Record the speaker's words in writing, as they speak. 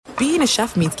being a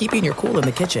chef means keeping your cool in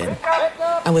the kitchen.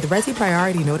 And with Resi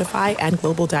Priority Notify and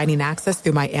Global Dining Access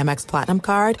through my Amex Platinum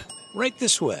card, right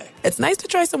this way. It's nice to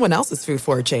try someone else's food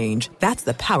for a change. That's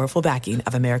the powerful backing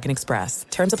of American Express.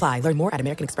 Terms apply. Learn more at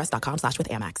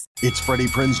americanexpress.com/withAmex. It's Freddie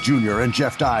Prinze Jr. and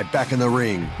Jeff Dye back in the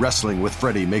ring. Wrestling with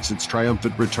Freddie makes its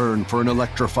triumphant return for an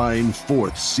electrifying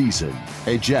fourth season.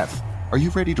 Hey, Jeff, are you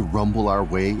ready to rumble our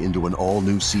way into an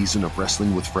all-new season of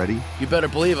Wrestling with Freddie? You better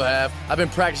believe I have. I've been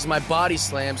practicing my body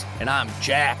slams, and I'm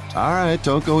jacked. All right,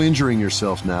 don't go injuring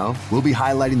yourself now. We'll be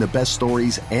highlighting the best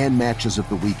stories and matches of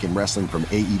the week in wrestling from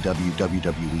AEW,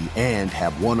 WWE, and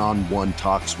have one-on-one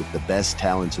talks with the best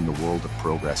talents in the world of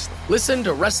pro wrestling. Listen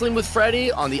to Wrestling with Freddie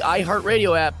on the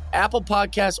iHeartRadio app, Apple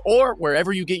Podcasts, or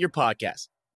wherever you get your podcasts.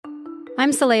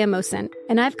 I'm Saleha Mohsin,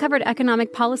 and I've covered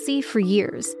economic policy for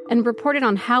years and reported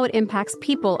on how it impacts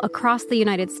people across the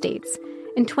United States.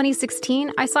 In 2016,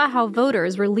 I saw how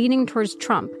voters were leaning towards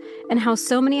Trump and how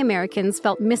so many Americans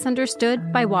felt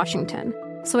misunderstood by Washington.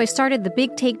 So I started The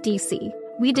Big Take DC.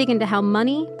 We dig into how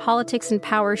money, politics, and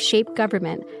power shape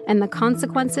government and the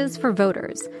consequences for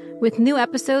voters. With new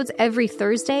episodes every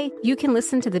Thursday, you can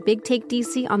listen to The Big Take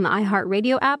DC on the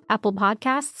iHeartRadio app, Apple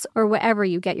Podcasts, or wherever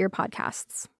you get your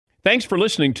podcasts. Thanks for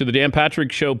listening to the Dan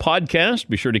Patrick Show podcast.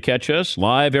 Be sure to catch us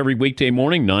live every weekday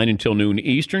morning, 9 until noon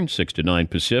Eastern, 6 to 9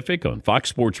 Pacific on Fox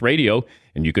Sports Radio.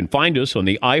 And you can find us on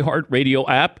the iHeartRadio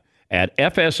app at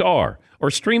FSR or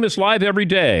stream us live every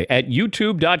day at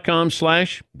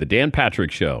youtube.com/The Dan Patrick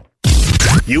Show.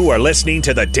 You are listening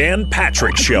to the Dan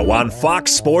Patrick Show on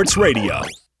Fox Sports Radio.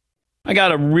 I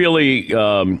got a really...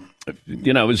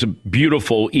 it was a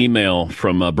beautiful email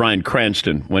from Bryan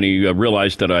Cranston when he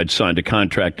realized that I'd signed a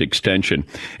contract extension.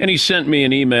 And he sent me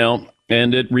an email,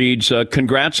 and it reads,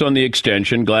 congrats on the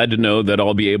extension. Glad to know that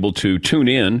I'll be able to tune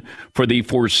in for the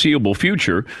foreseeable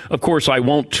future. Of course, I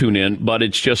won't tune in, but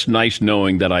it's just nice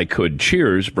knowing that I could.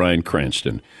 Cheers, Bryan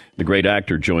Cranston. The great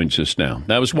actor joins us now.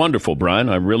 That was wonderful, Bryan.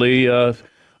 I really I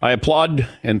applaud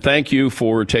and thank you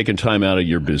for taking time out of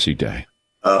your busy day.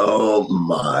 Oh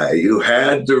my! You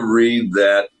had to read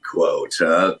that quote.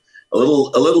 A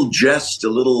little jest, a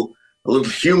little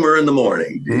humor in the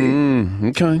morning.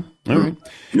 Okay, all right.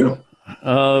 Yeah.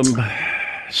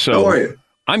 So how are you?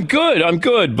 I'm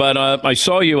good. But I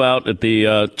saw you out at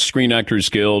the Screen Actors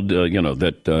Guild.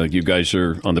 That you guys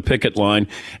are on the picket line,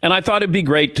 and I thought it'd be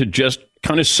great to just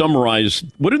kind of summarize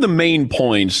what are the main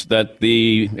points that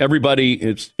everybody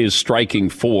is striking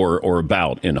for or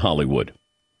about in Hollywood.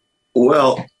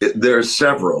 Well, there are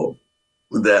several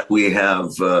that we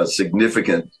have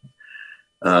significant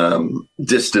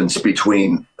distance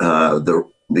between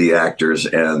the actors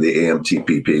and the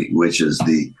AMTPP, which is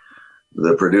the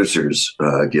Producers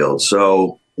Guild.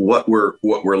 So what we're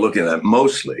looking at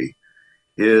mostly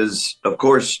is, of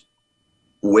course,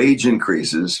 wage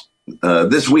increases.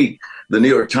 This week, the New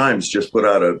York Times just put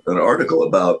out an article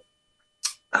about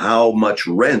how much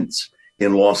rent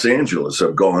in Los Angeles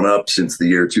have gone up since the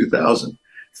year 2000,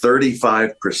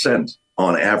 35%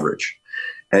 on average.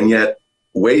 And yet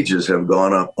wages have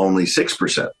gone up only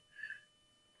 6%.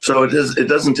 So it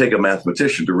doesn't take a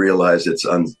mathematician to realize it's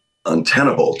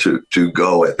untenable to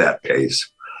go at that pace.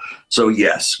 So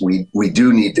yes, we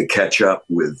do need to catch up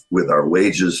with our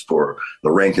wages for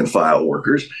the rank and file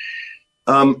workers.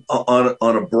 On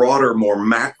a broader, more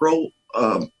macro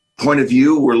point of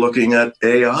view, we're looking at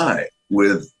AI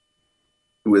with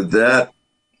that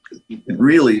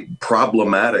really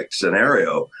problematic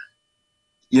scenario.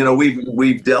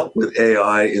 We've dealt with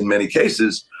AI in many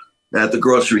cases. At the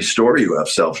grocery store, you have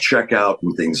self-checkout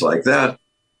and things like that.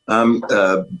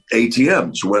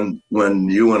 ATMs, when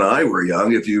you and I were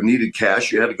young, if you needed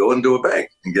cash, you had to go into a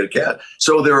bank and get cash.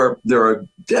 So there are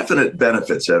definite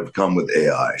benefits that have come with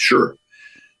AI, sure.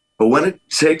 But when it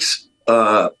takes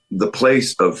the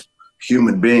place of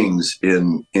human beings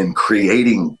in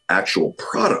creating actual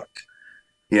product,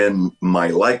 in my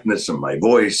likeness and my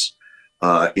voice,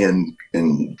 in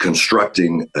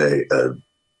constructing a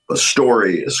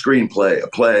story, a screenplay, a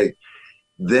play,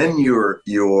 then you're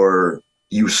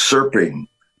usurping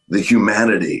the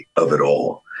humanity of it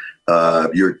all.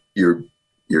 You're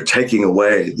taking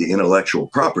away the intellectual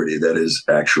property that is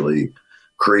actually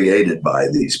created by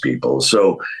these people.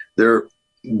 So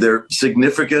they're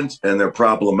significant and they're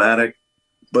problematic,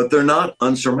 but they're not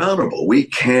unsurmountable. We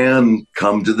can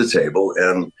come to the table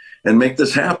and make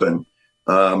this happen.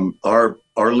 Our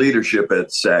leadership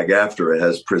at SAG-AFTRA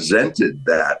has presented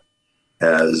that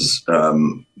as a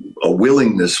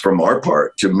willingness from our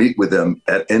part to meet with them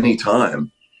at any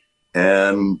time.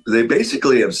 And they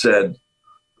basically have said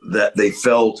that they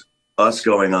felt us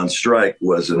going on strike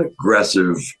was an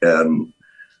aggressive and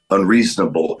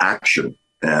unreasonable action.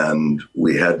 And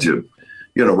we had to,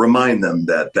 remind them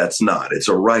that that's not. It's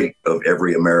a right of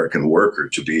every American worker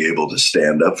to be able to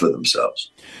stand up for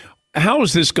themselves. How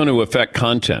is this going to affect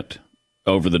content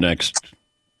over the next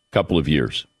couple of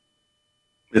years?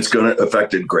 It's going to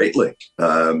affect it greatly.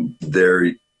 They're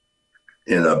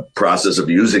in a process of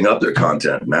using up their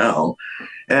content now,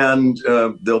 and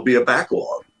there'll be a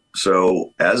backlog.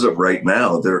 So as of right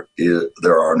now, there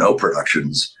are no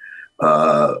productions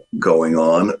going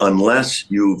on unless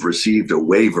you've received a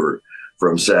waiver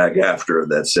from SAG-AFTRA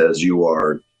that says you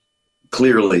are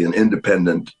clearly an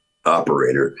independent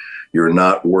operator. You're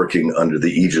not working under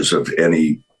the aegis of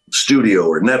any studio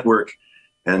or network.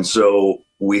 And so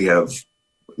we have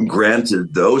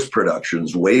granted those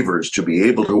productions waivers to be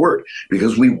able to work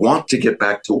because we want to get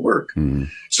back to work.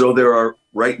 So there are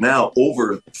right now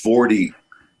over 40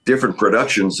 different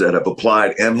productions that have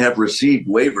applied and have received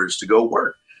waivers to go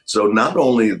work. So not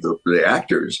only the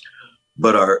actors,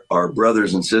 but our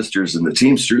brothers and sisters in the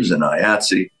Teamsters and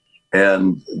IATSE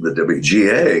and the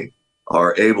WGA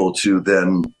are able to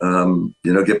then,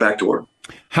 get back to work.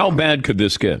 How bad could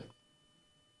this get?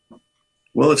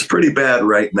 Well, it's pretty bad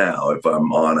right now, if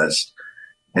I'm honest.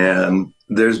 And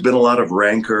there's been a lot of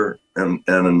rancor and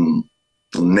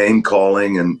name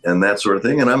calling and that sort of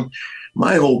thing. And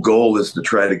my whole goal is to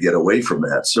try to get away from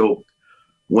that. So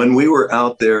when we were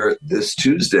out there this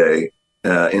Tuesday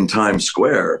in Times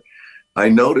Square, I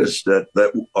noticed that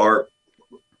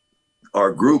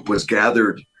our group was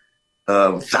gathered,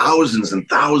 thousands and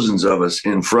thousands of us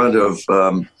in front of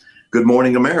Good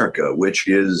Morning America, which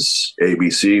is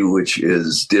ABC, which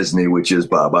is Disney, which is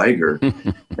Bob Iger.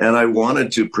 And I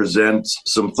wanted to present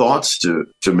some thoughts to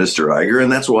Mr. Iger. And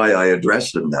that's why I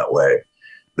addressed him that way,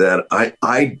 that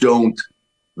I don't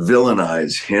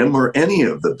villainize him or any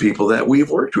of the people that we've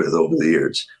worked with over the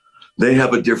years. They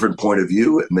have a different point of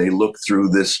view and they look through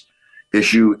this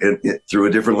issue through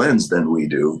a different lens than we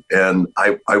do. And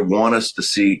I want us to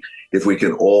see if we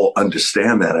can all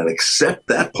understand that and accept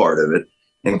that part of it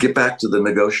and get back to the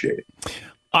negotiating.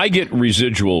 I get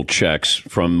residual checks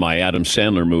from my Adam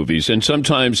Sandler movies, and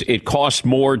sometimes it costs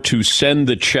more to send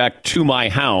the check to my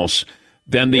house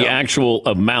than the actual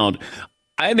amount.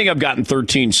 I think I've gotten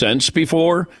 13 cents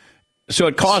before, so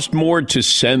it cost more to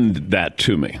send that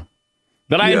to me.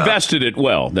 But I invested it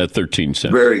well, that 13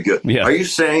 cents. Very good. Yeah. Are you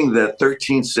saying that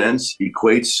 13 cents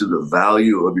equates to the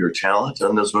value of your talent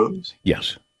on those movies?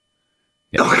 Yes.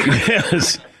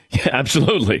 Yes. Yeah,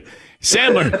 absolutely.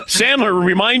 Sandler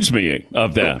reminds me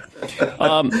of that.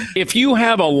 If you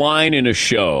have a line in a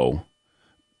show,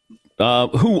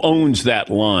 who owns that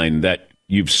line that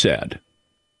you've said?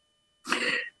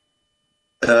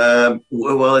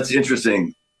 Well, it's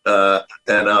interesting, and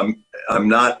I'm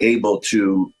not able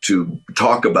to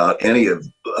talk about any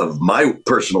of my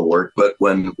personal work. But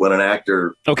when an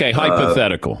actor,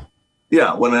 hypothetical,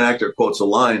 when an actor quotes a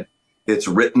line, it's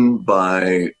written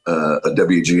by a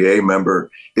WGA member,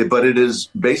 but it is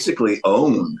basically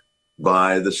owned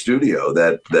by the studio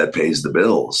that pays the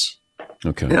bills.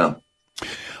 Okay. Yeah.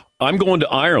 I'm going to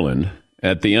Ireland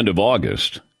at the end of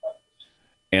August,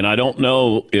 and I don't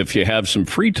know if you have some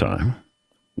free time.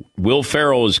 Will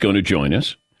Ferrell is going to join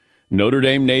us. Notre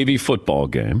Dame Navy football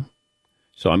game.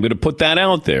 So I'm going to put that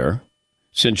out there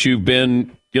since you've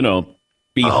been,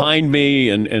 behind me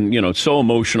and so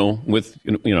emotional with,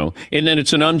 and then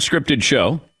it's an unscripted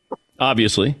show,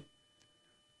 obviously.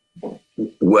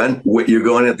 When you're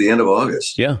going at the end of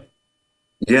August. Yeah.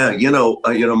 Yeah.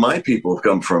 My people have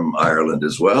come from Ireland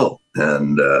as well.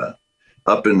 And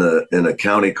up in a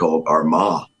county called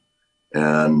Armagh,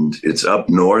 and it's up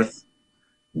north.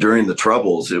 During the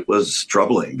Troubles, it was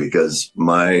troubling because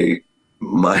my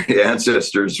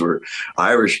ancestors were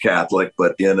Irish Catholic,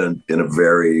 but in a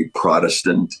very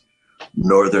Protestant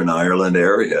Northern Ireland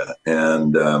area.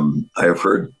 And I have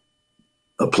heard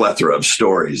a plethora of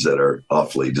stories that are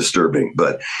awfully disturbing,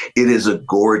 but it is a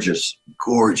gorgeous,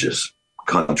 gorgeous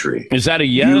country. Is that a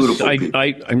yes?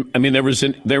 I mean,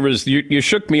 there was you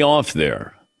shook me off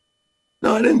there.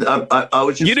 No, I didn't. I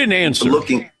was just you didn't answer.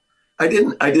 Looking. I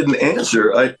didn't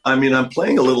answer. I mean, I'm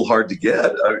playing a little hard to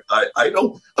get. I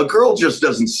don't. A girl just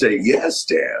doesn't say yes,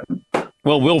 Dan.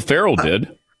 Well, Will Ferrell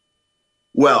did.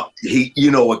 Well,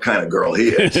 you know what kind of girl he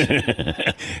is.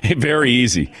 Very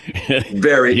easy.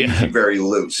 Very easy, very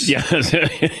loose. Yes.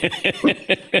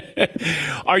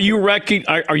 Are you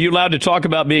allowed to talk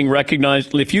about being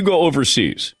recognized if you go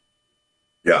overseas?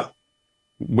 Yeah.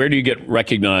 Where do you get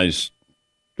recognized,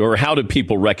 or how do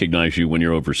people recognize you when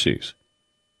you're overseas?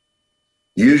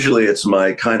 Usually it's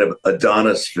my kind of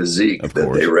Adonis physique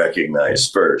that they recognize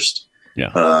first.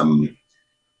 Yeah.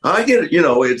 I get,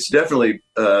 it's definitely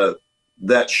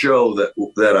that show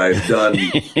that I've done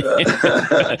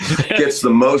gets the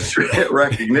most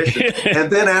recognition.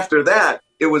 And then after that,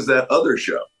 it was that other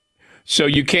show. So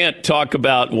you can't talk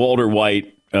about Walter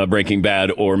White, Breaking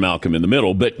Bad, or Malcolm in the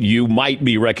Middle, but you might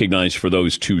be recognized for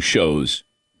those two shows,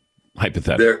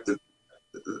 hypothetically.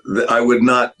 I would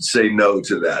not say no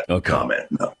to that comment.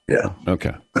 No. Yeah.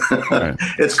 Okay. All right.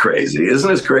 It's crazy.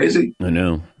 Isn't it crazy? I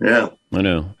know. Yeah. I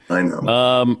know. I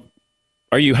know.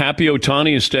 Are you happy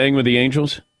Ohtani is staying with the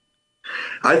Angels?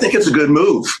 I think it's a good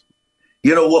move.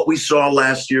 You know, what we saw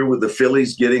last year with the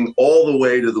Phillies getting all the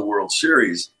way to the World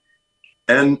Series,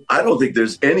 and I don't think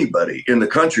there's anybody in the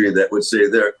country that would say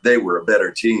they were a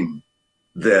better team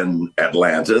than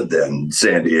Atlanta, than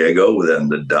San Diego,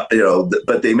 than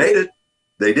but they made it.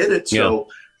 They did it. So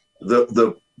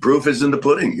the proof is in the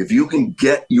pudding. If you can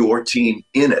get your team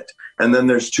in it, and then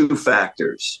there's two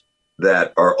factors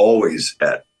that are always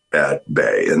at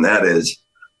bay, and that is,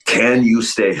 can you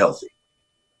stay healthy?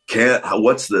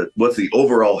 What's the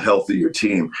overall health of your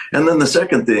team? And then the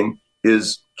second thing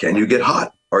is, can you get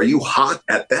hot? Are you hot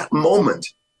at that moment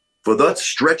for that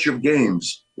stretch of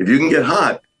games? If you can get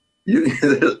hot,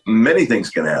 many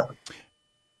things can happen.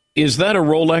 Is that a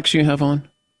Rolex you have on?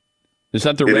 Is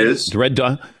that the red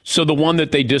dial? So the one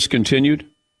that they discontinued?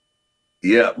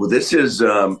 Yeah. Well, this is, is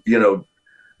that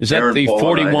Aaron the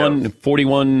Paul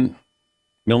 41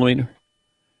 millimeter?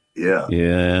 Yeah.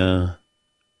 Yeah.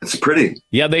 It's pretty.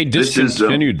 Yeah, they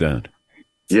discontinued that.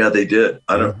 Yeah, they did.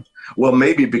 I don't. Well,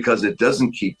 maybe because it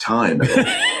doesn't keep time.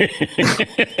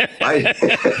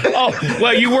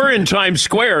 Well, you were in Times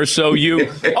Square, so you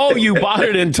bought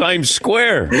it in Times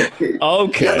Square.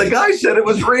 Okay. Yeah, the guy said it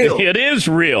was real. It is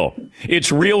real.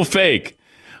 It's real fake.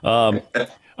 All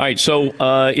right, so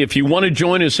if you want to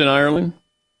join us in Ireland,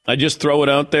 I just throw it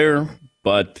out there.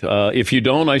 But if you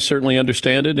don't, I certainly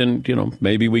understand it, and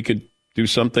maybe we could do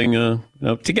something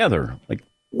together,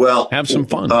 have some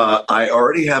fun. I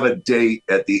already have a date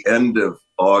at the end of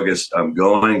August. I'm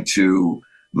going to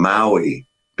Maui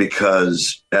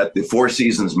because at the Four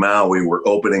Seasons Maui, we're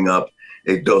opening up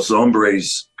a Dos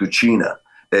Hombres Cucina.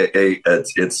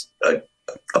 It's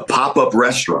a pop-up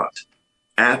restaurant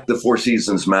at the Four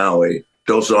Seasons Maui.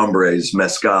 Dos Hombres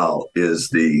Mezcal is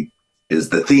the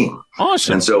theme.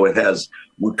 Awesome. And so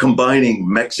we're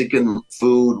combining Mexican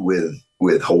food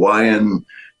with Hawaiian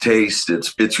taste.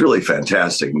 It's really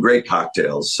fantastic and great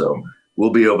cocktails. So we'll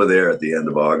be over there at the end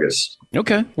of August.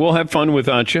 Okay. We'll have fun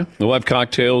without you. We'll have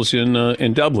cocktails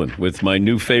in Dublin with my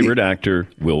new favorite actor,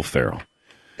 Will Ferrell.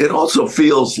 It also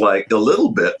feels like a little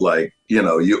bit like,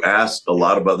 you ask a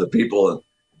lot of other people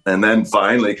and then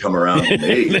finally come around to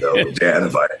me,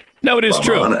 Dan, No, it is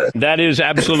true. That is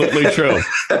absolutely true.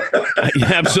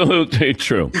 Absolutely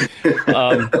true.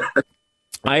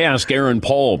 I asked Aaron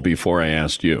Paul before I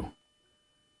asked you.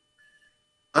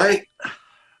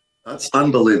 That's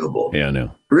unbelievable. Yeah, I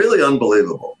know. Really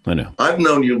unbelievable. I know. I've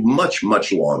known you much,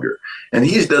 much longer, and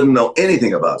he doesn't know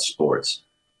anything about sports.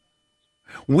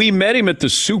 We met him at the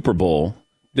Super Bowl.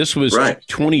 This was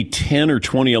 2010 or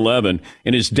 2011,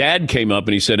 and his dad came up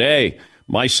and he said, "Hey,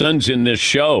 my son's in this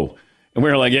show." And we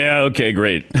were like, yeah, okay,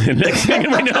 great. And next thing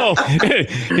we know,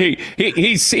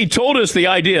 he told us the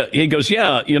idea. He goes,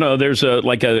 yeah, there's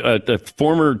a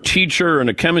former teacher and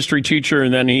a chemistry teacher,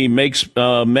 and then he makes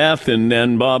meth, and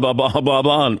then blah, blah, blah, blah,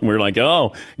 blah. And we're like,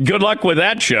 oh, good luck with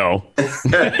that show.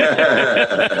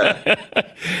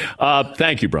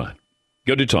 Thank you, Brian.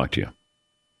 Good to talk to you.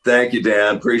 Thank you,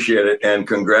 Dan. Appreciate it. And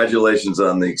congratulations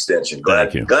on the extension.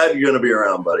 Glad you're going to be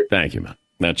around, buddy. Thank you, man.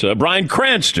 That's Bryan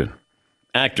Cranston,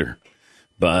 actor.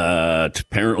 But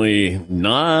apparently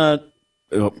not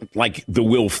like the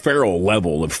Will Ferrell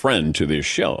level of friend to this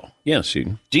show. Yes.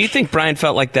 Do you think Brian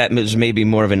felt like that was maybe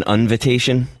more of an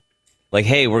invitation? Like,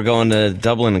 hey, we're going to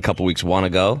Dublin in a couple weeks. Want to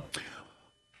go?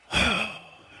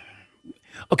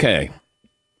 Okay.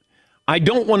 I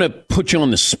don't want to put you on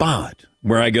the spot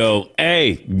where I go,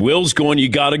 hey, Will's going, you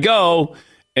got to go.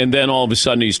 And then all of a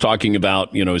sudden he's talking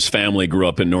about, his family grew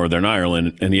up in Northern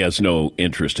Ireland and he has no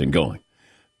interest in going.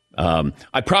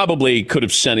 I probably could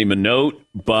have sent him a note,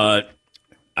 but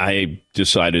I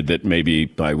decided that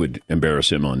maybe I would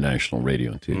embarrass him on national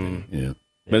radio and TV. Yeah.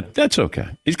 But that's okay.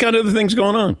 He's got other things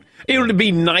going on. It would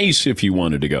be nice if you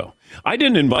wanted to go. I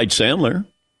didn't invite Sandler.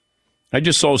 I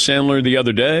just saw Sandler the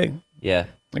other day. Yeah.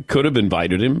 I could have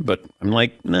invited him, but I'm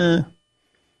like, nah.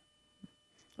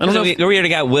 I don't know. We already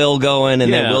got Will going,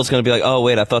 and then Will's going to be like, "Oh,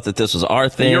 wait, I thought that this was our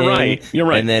thing." You're right.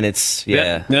 And then it's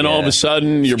Then all of a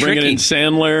sudden you're bringing in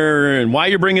Sandler, and why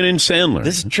are you bringing in Sandler?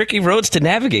 This is tricky roads to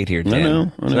navigate here, Dan. I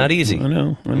know. It's not easy. I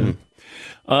know.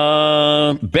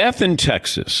 Beth in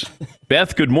Texas.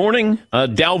 Beth, good morning.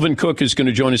 Dalvin Cook is going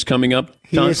to join us coming up.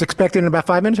 He is expected in about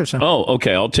 5 minutes or so. Oh,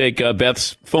 okay. I'll take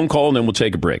Beth's phone call, and then we'll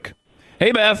take a break.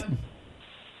 Hey, Beth.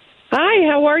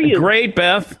 Hi, how are you? Great,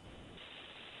 Beth.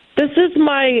 This is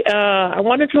I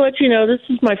wanted to let you know this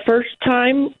is my first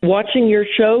time watching your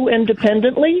show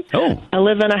independently. Oh. I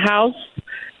live in a house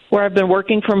where I've been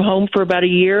working from home for about a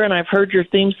year, and I've heard your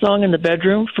theme song in the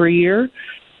bedroom for a year.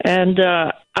 And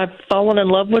I've fallen in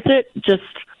love with it, just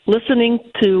listening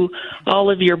to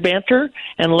all of your banter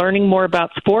and learning more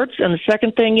about sports. And the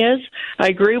second thing is, I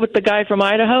agree with the guy from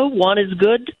Idaho. 1 is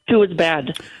good, 2 is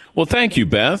bad. Well, thank you,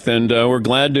 Beth, and we're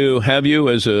glad to have you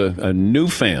as a new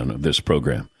fan of this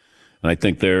program. I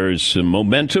think there's some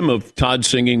momentum of Todd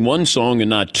singing 1 song and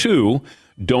not 2.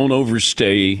 Don't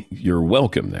overstay your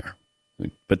welcome there.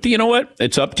 But you know what?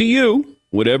 It's up to you,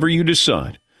 whatever you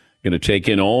decide. Going to take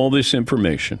in all this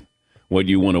information, what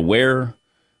you want to wear,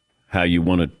 how you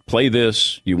want to play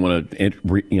this, you want to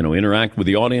interact with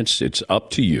the audience. It's up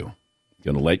to you.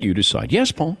 Going to let you decide.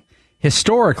 Yes, Paul.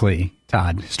 Historically,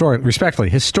 Todd,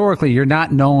 historically, you're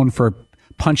not known for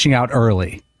punching out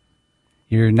early.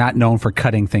 You're not known for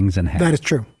cutting things in half. That is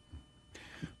true.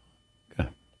 Okay.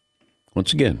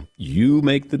 Once again, you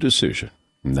make the decision,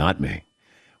 not me.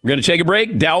 We're going to take a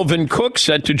break. Dalvin Cook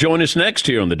set to join us next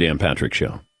here on The Dan Patrick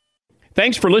Show.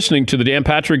 Thanks for listening to the Dan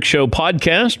Patrick Show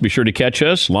podcast. Be sure to catch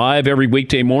us live every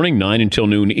weekday morning, 9 until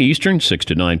noon Eastern, 6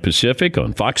 to 9 Pacific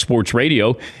on Fox Sports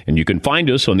Radio. And you can find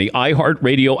us on the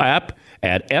iHeartRadio app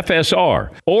at FSR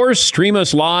or stream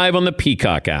us live on the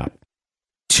Peacock app.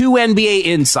 2 NBA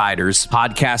insiders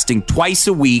podcasting twice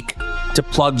a week to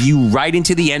plug you right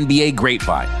into the NBA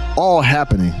grapevine. All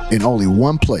happening in only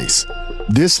one place.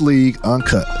 This League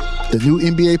Uncut, the new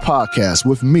NBA podcast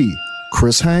with me,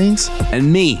 Chris Haynes,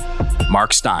 and me,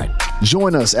 Mark Stein.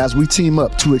 Join us as we team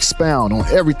up to expound on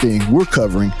everything we're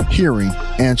covering, hearing,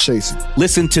 and chasing.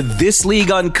 Listen to This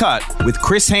League Uncut with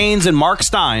Chris Haynes and Mark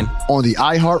Stein on the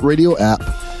iHeartRadio app,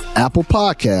 Apple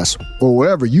Podcasts, or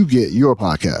wherever you get your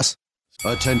podcasts.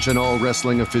 Attention all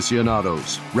wrestling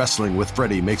aficionados. Wrestling with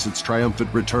Freddie makes its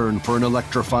triumphant return for an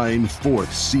electrifying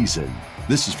 4th season.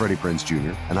 This is Freddie Prinze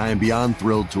Jr., and I am beyond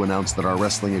thrilled to announce that our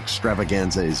wrestling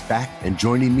extravaganza is back, and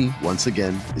joining me once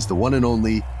again is the one and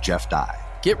only Jeff Dye.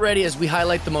 Get ready as we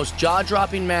highlight the most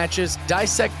jaw-dropping matches,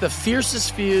 dissect the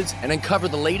fiercest feuds, and uncover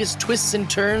the latest twists and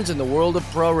turns in the world of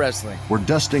pro wrestling. We're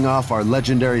dusting off our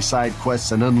legendary side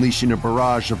quests and unleashing a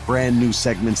barrage of brand new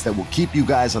segments that will keep you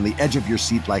guys on the edge of your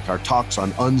seat like our talks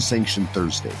on Unsanctioned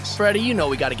Thursdays. Freddie, you know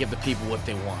we got to give the people what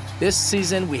they want. This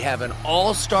season, we have an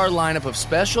all-star lineup of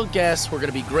special guests who are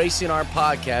going to be gracing our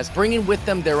podcast, bringing with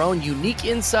them their own unique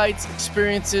insights,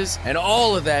 experiences, and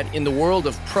all of that in the world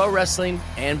of pro wrestling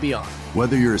and beyond.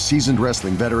 Whether you're a seasoned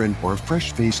wrestling veteran or a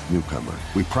fresh-faced newcomer,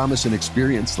 we promise an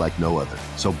experience like no other.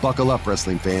 So buckle up,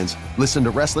 wrestling fans. Listen to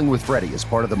Wrestling with Freddie as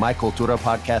part of the My Cultura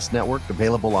Podcast Network,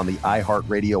 available on the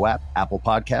iHeartRadio app, Apple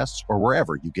Podcasts, or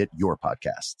wherever you get your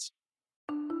podcasts.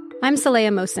 I'm Saleha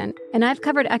Mohsin, and I've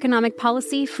covered economic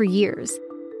policy for years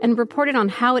and reported on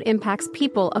how it impacts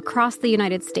people across the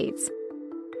United States.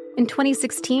 In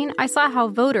 2016, I saw how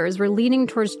voters were leaning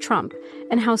towards Trump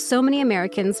and how so many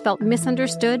Americans felt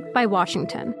misunderstood by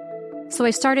Washington. So I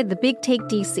started the Big Take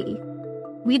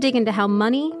DC. We dig into how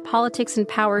money, politics, and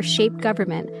power shape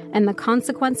government and the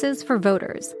consequences for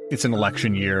voters. It's an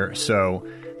election year, so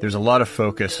there's a lot of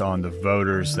focus on the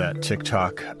voters that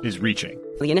TikTok is reaching.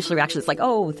 The initial reaction is like,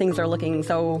 oh, things are looking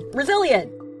so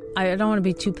resilient. I don't want to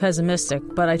be too pessimistic,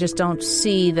 but I just don't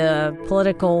see the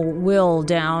political will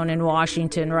down in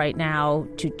Washington right now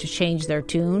to change their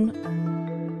tune.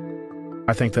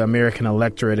 I think the American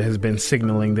electorate has been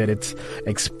signaling that it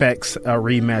expects a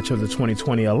rematch of the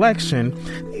 2020 election.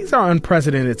 These are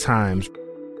unprecedented times.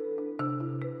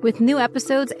 With new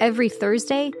episodes every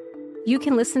Thursday, you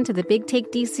can listen to the Big Take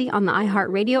DC on the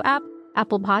iHeartRadio app,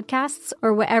 Apple Podcasts,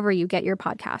 or wherever you get your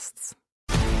podcasts.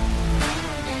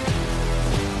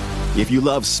 If you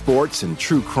love sports and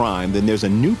true crime, then there's a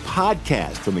new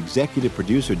podcast from executive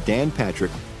producer Dan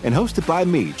Patrick and hosted by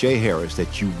me, Jay Harris,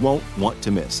 that you won't want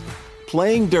to miss.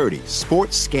 Playing Dirty: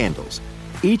 Sports Scandals.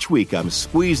 Each week, I'm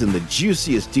squeezing the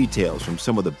juiciest details from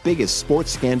some of the biggest sports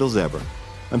scandals ever.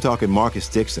 I'm talking Marcus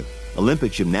Dixon,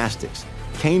 Olympic gymnastics,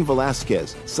 Cain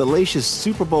Velasquez, salacious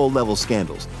Super Bowl-level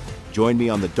scandals. Join me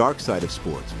on the dark side of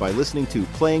sports by listening to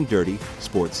Playing Dirty: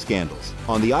 Sports Scandals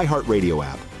on the iHeartRadio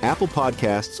app, Apple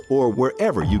Podcasts, or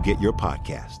wherever you get your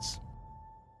podcasts.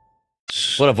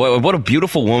 What a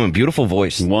beautiful woman, beautiful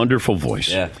voice. Wonderful voice.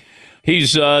 Yeah.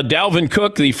 He's Dalvin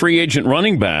Cook, the free agent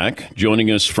running back, joining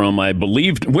us from, I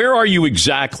believe, where are you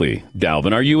exactly,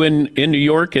 Dalvin? Are you in New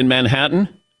York, in Manhattan?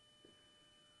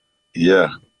 Yeah,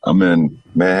 I'm in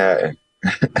Manhattan.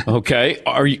 Okay.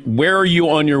 Where are you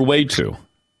on your way to?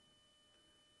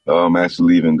 I'm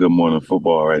actually leaving Good Morning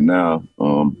Football right now.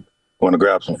 Want to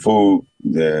grab some food,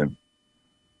 then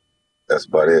that's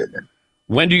about it.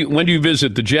 When do you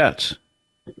visit the Jets?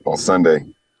 On Sunday.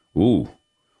 Ooh.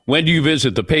 When do you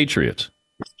visit the Patriots?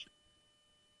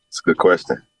 It's a good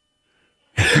question.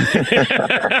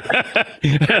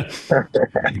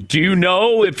 Do you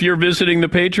know if you're visiting the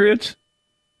Patriots?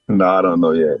 No, I don't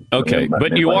know yet. Okay,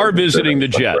 but you are visiting the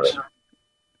Jets.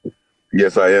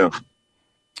 Yes, I am.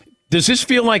 Does this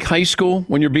feel like high school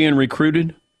when you're being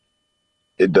recruited?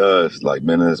 It does, like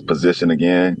being in this position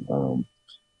again.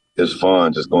 It's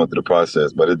fun just going through the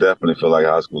process, but it definitely feels like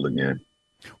high school again.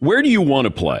 Where do you want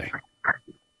to play?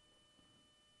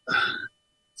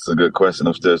 It's a good question.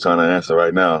 I'm still trying to answer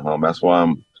right now. That's why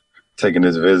I'm taking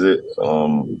this visit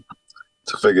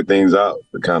to figure things out,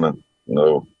 to kind of,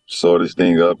 sort this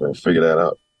thing up and figure that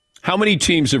out. How many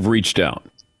teams have reached out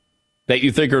that you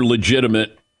think are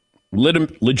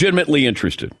legitimately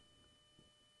interested?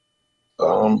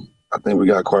 I think we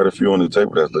got quite a few on the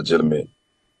table that's legitimate.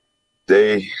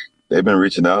 They've been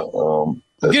reaching out.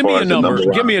 Give me a number.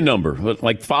 Give me a number.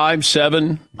 Like 5,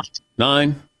 7,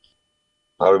 9?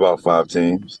 Probably about 5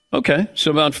 teams. Okay,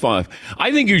 so about 5.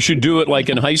 I think you should do it like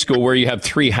in high school where you have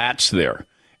 3 hats there.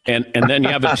 And then you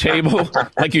have a table,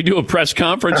 like you do a press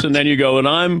conference, and then you go, and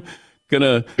I'm going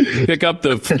to pick up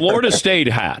the Florida State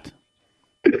hat.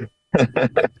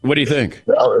 What do you think?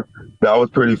 That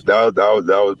was pretty good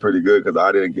because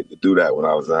I didn't get to do that when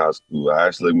I was in high school. I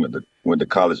actually went to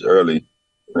college early,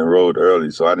 enrolled early,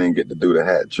 so I didn't get to do the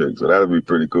hat trick. So that'll be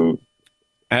pretty cool.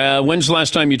 When's the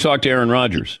last time you talked to Aaron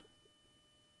Rodgers?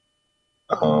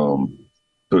 2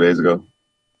 days ago.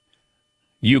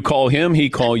 You call him,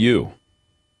 he call you.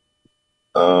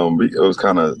 It was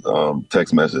kind of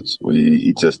text message.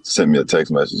 He just sent me a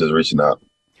text message, just reaching out.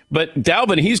 But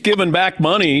Dalvin, he's given back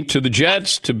money to the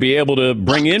Jets to be able to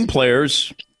bring in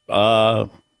players. How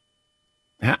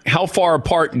far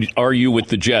apart are you with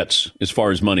the Jets as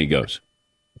far as money goes?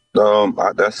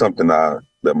 That's something that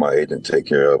my agent take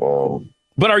care of.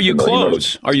 But are you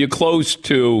close? Are you close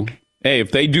to, hey,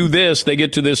 if they do this, they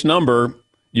get to this number,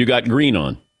 you got green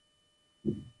on?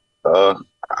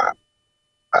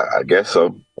 I guess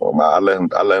so. I let him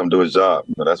do his job.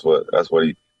 That's what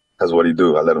he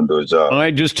do. I let him do his job. I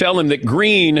just tell him that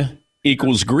green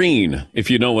equals green,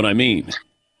 if you know what I mean.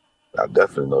 I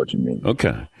definitely know what you mean.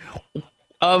 Okay.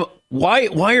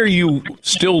 Why are you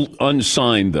still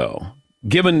unsigned though?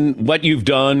 Given what you've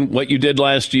done, what you did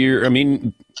last year, I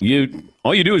mean,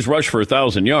 all you do is rush for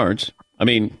 1,000 yards. I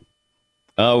mean,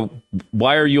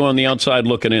 why are you on the outside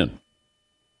looking in?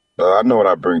 I know what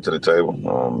I bring to the table.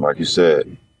 Like you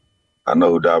said, I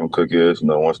know who Dalvin Cook is.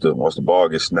 Once the ball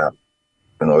gets snapped,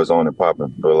 it's on and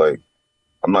popping. But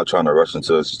I'm not trying to rush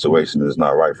into a situation that's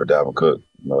not right for Dalvin Cook.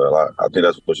 I think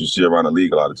that's what you see around the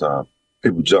league a lot of time.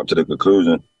 People jump to the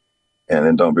conclusion, and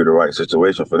it don't be the right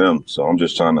situation for them. So I'm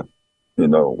just trying to,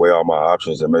 weigh all my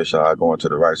options and make sure I go into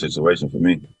the right situation for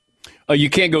me.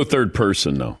 You can't go third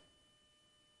person though.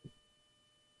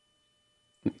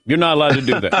 You're not allowed to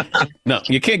do that. No,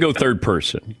 you can't go third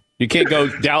person. You can't go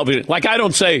Dalvin. Like I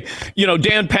don't say,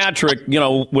 Dan Patrick,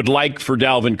 would like for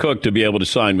Dalvin Cook to be able to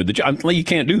sign with the Jets. You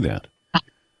can't do that.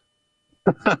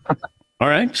 All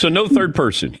right. So no third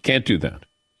person. You can't do that.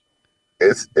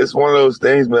 It's one of those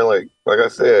things, man. Like I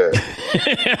said,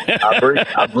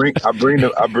 I bring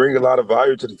a lot of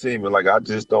value to the team, and I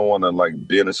just don't want to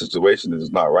be in a situation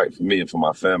that's not right for me and for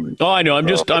my family. Oh, I know.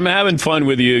 I'm having fun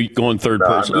with you going third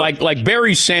person. Like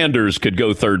Barry Sanders could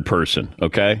go third person.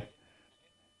 Okay.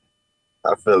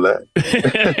 I feel that.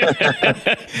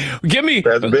 Give me.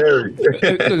 That's Barry.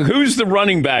 Who's the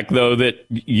running back though that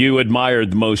you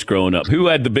admired the most growing up? Who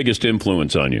had the biggest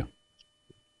influence on you?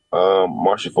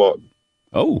 Marshall Faulk.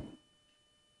 Oh,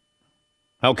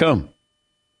 how come?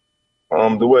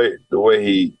 The way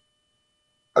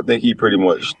I think he pretty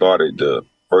much started the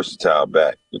versatile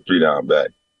back, the 3-down back.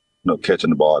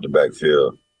 Catching the ball at the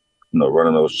backfield,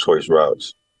 running those choice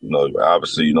routes.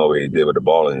 Obviously, what he did with the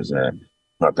ball in his hand.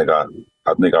 I think I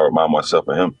remind myself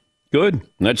of him. Good.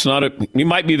 He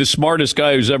might be the smartest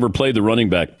guy who's ever played the running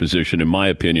back position, in my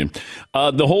opinion.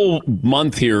 The whole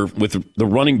month here with the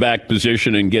running back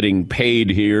position and getting paid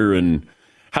here, and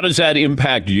how does that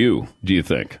impact you, do you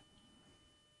think?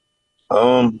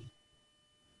 I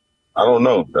don't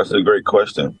know. That's a great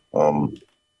question.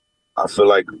 I feel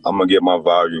like I'm going to get my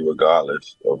value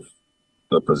regardless of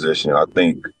the position. I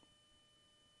think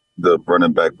the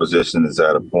running back position is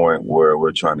at a point where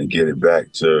we're trying to get it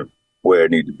back to where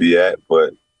it needs to be at.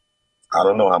 But I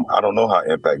don't know how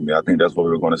it impacted me. I think that's what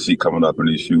we're going to see coming up in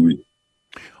these few weeks.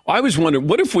 I was wondering,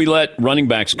 what if we let running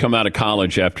backs come out of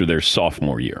college after their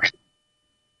sophomore year?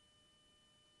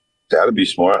 That'd be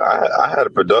smart. I had a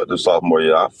productive sophomore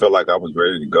year. I felt like I was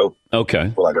ready to go. Okay. I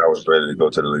feel like I was ready to go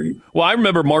to the league. Well, I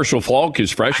remember Marshall Faulk his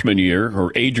freshman year,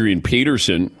 or Adrian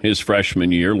Peterson his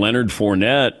freshman year, Leonard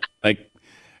Fournette.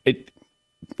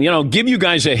 Give you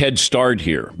guys a head start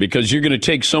here because you're going to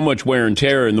take so much wear and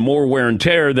tear, and the more wear and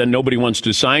tear, then nobody wants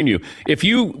to sign you. If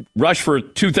you rush for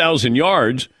 2,000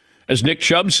 yards, as Nick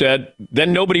Chubb said,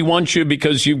 then nobody wants you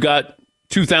because you've got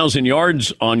 2,000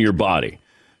 yards on your body.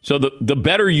 So the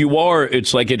better you are,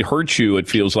 it's like it hurts you, it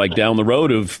feels like, down the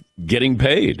road of getting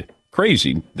paid.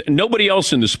 Crazy. Nobody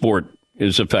else in the sport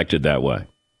is affected that way.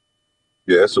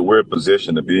 Yeah, it's a weird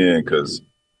position to be in because,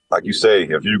 like you say,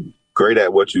 if you're great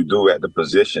at what you do at the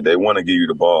position, they want to give you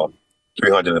the ball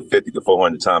 350 to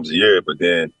 400 times a year. But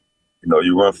then,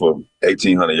 you run for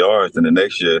 1,800 yards, and the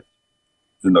next year,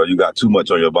 you got too much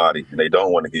on your body, and they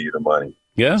don't want to give you the money.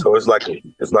 Yeah. So it's like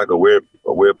a weird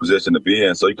position to be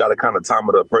in. So you got to kind of time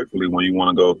it up perfectly when you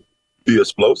want to go be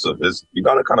explosive. You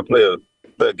got to kind of play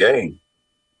a game.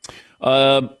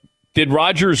 Did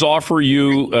Rodgers offer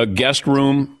you a guest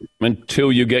room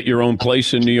until you get your own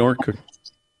place in New York?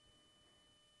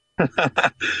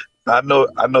 I know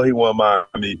he won't mind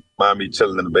me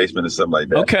chilling in the basement or something like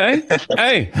that. Okay.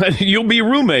 Hey, you'll be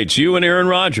roommates, you and Aaron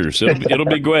Rodgers. It'll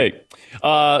be great.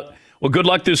 Well, good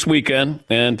luck this weekend,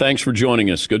 and thanks for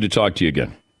joining us. Good to talk to you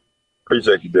again.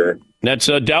 Appreciate you, Dan. That's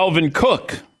Dalvin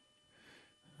Cook.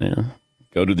 Yeah.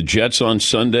 Go to the Jets on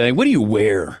Sunday. What do you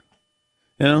wear?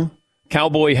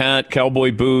 Cowboy hat,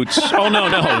 cowboy boots. Oh, no.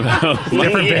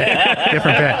 Different bit.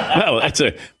 No, that's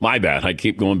my bad. I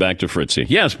keep going back to Fritzy.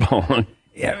 Yes, Paul.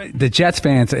 Yeah, the Jets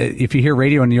fans, if you hear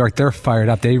radio in New York, they're fired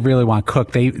up. They really want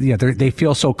Cook. They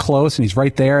feel so close, and he's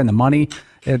right there, and the money,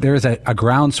 there's a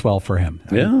groundswell for him.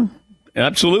 Yeah,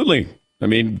 absolutely. I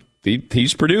mean,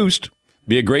 he's produced.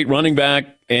 Be a great running back,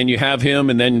 and you have him,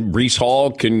 and then Breece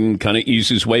Hall can kind of ease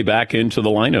his way back into the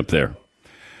lineup there.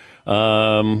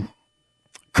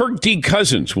 Kirk D.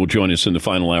 Cousins will join us in the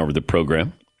final hour of the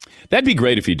program. That'd be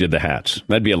great if he did the hats.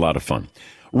 That'd be a lot of fun.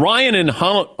 Ryan in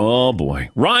Honolulu.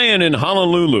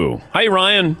 Hi,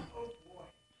 Ryan.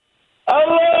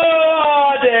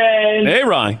 Hello, Dan. Hey,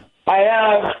 Ryan. I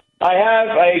have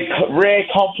a rare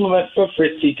compliment for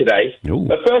Fritzy today. Ooh.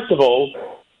 But first of all,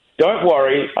 don't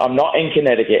worry, I'm not in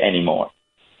Connecticut anymore.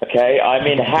 Okay, I'm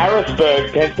in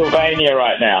Harrisburg, Pennsylvania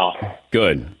right now.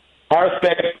 Good.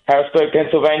 Harrisburg,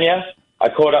 Pennsylvania. I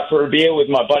caught up for a beer with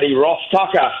my buddy Ross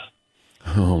Tucker.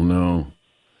 Oh, no.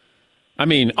 I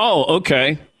mean,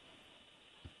 okay.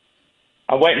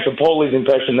 I'm waiting for Paulie's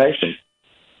impersonation.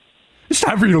 It's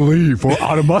time for you to leave. We're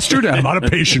out of mustard and I'm out of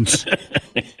patience.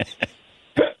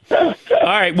 All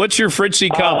right, what's your Fritzy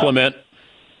compliment?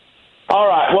 All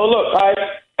right, well, look,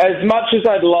 as much as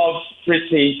I'd love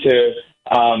Fritzy to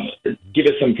give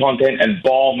us some content and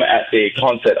bomb at the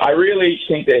concert, I really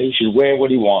think that he should wear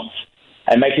what he wants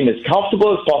and make him as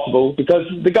comfortable as possible because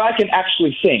the guy can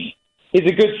actually sing.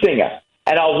 He's a good singer.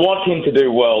 And I want him to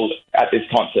do well at this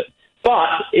concert. But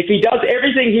if he does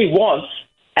everything he wants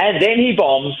and then he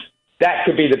bombs, that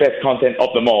could be the best content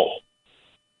of them all.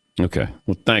 Okay.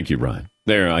 Well, thank you, Ryan.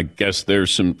 I guess there's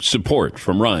some support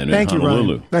from Ryan in Thank you,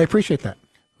 Honolulu. Ryan. I appreciate that.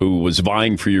 Who was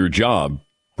vying for your job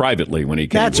privately when he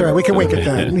came. That's all right. We can wink at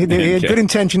that. He had good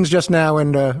intentions just now.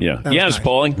 And yeah. Yes, nice.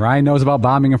 Paulie. Ryan knows about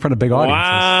bombing in front of big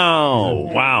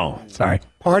audiences. Wow. Sorry.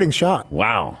 Parting shot.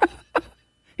 Wow.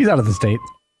 He's out of the state.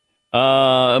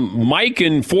 Mike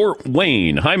in Fort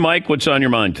Wayne. Hi, Mike. What's on your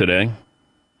mind today?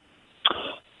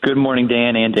 Good morning,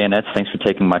 Dan and Danette. Thanks for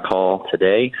taking my call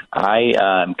today. I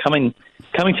am coming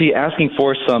to you asking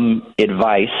for some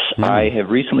advice. I have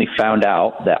recently found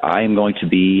out that I am going to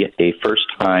be a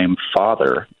first-time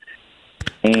father.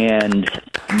 And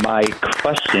my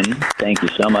question, thank you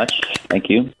so much. Thank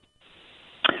you.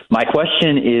 My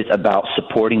question is about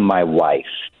supporting my wife.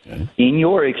 Okay. In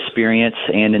your experience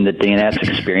and in the Danette's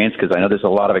experience, because I know there's a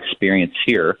lot of experience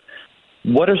here,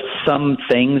 what are some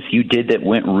things you did that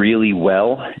went really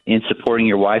well in supporting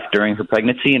your wife during her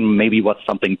pregnancy, and maybe what's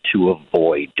something to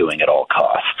avoid doing at all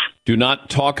costs? Do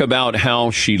not talk about how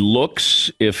she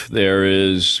looks if there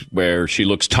is where she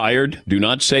looks tired. Do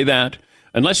not say that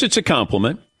unless it's a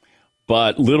compliment,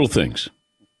 but little things.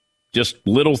 Just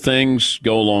little things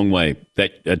go a long way.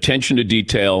 That attention to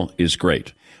detail is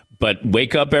great. But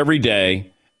wake up every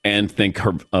day and think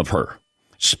of her,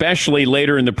 especially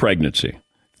later in the pregnancy.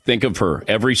 Think of her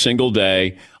every single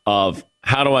day of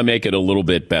how do I make it a little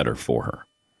bit better for her?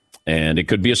 And it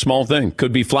could be a small thing. It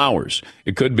could be flowers.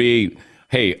 It could be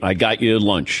hey, I got you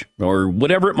lunch, or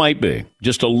whatever it might be.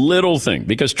 Just a little thing.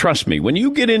 Because trust me, when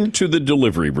you get into the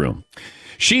delivery room,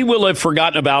 she will have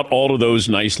forgotten about all of those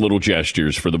nice little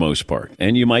gestures for the most part,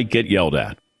 and you might get yelled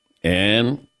at.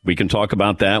 And we can talk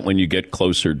about that when you get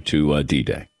closer to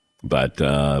D-Day. But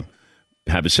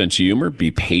have a sense of humor,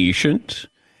 be patient,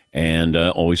 and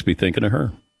always be thinking of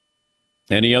her.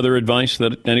 Any other advice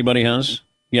that anybody has?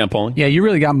 Yeah, Paulie? Yeah, you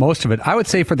really got most of it. I would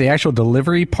say for the actual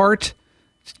delivery part,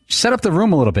 set up the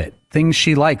room a little bit. Things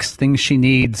she likes, things she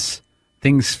needs,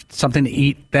 things, something to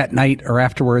eat that night or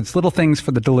afterwards, little things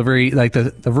for the delivery, like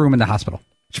the room in the hospital.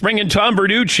 Let's bring in Tom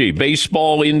Verducci,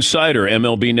 baseball insider,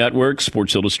 MLB Network,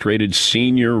 Sports Illustrated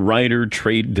senior writer.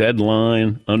 Trade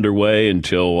deadline underway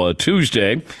until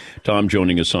Tuesday. Tom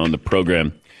joining us on the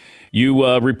program.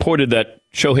 You reported that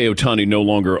Shohei Ohtani no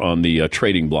longer on the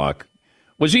trading block.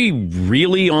 Was he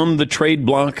really on the trade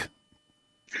block?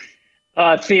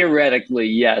 Theoretically,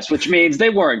 yes, which means they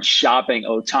weren't shopping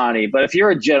Ohtani. But if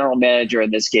you're a general manager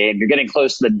in this game, you're getting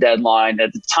close to the deadline.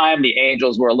 At the time, the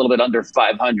Angels were a little bit under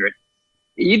 500.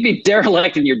 You'd be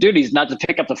derelict in your duties not to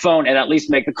pick up the phone and at least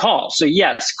make the call. So,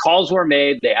 yes, calls were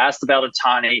made. They asked about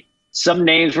Ohtani. Some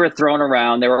names were thrown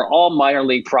around. They were all minor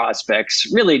league prospects.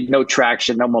 Really no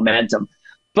traction, no momentum.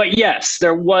 But, yes,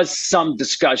 there was some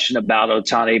discussion about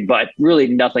Ohtani, but really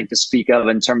nothing to speak of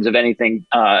in terms of anything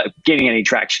gaining any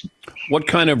traction. What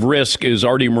kind of risk is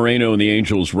Artie Moreno and the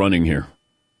Angels running here?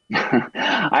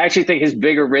 I actually think his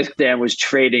bigger risk, Dan, was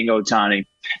trading Ohtani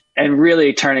and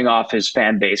really turning off his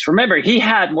fan base. Remember, he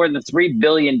had more than $3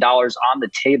 billion on the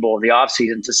table in the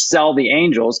offseason to sell the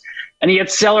Angels, and he had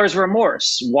seller's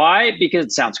remorse. Why? Because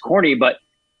it sounds corny, but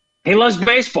he loves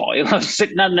baseball. He loves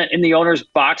sitting in the owner's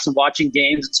box and watching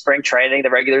games in spring training, the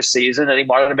regular season, and he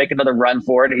wanted to make another run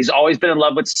for it. He's always been in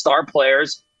love with star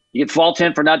players. You can fault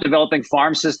him for not developing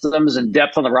farm systems and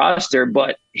depth on the roster,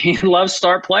 but he loves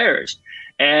star players.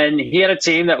 And he had a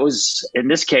team that was, in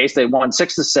this case, they won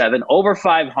 6-7, over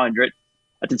 500.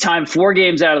 At the time, 4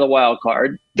 games out of the wild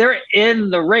card. They're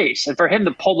in the race. And for him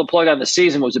to pull the plug on the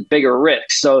season was a bigger risk.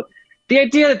 So the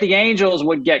idea that the Angels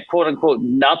would get, quote unquote,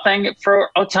 nothing for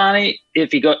Ohtani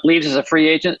if he leaves as a free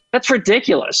agent, that's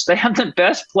ridiculous. They have the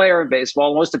best player in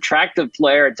baseball, most attractive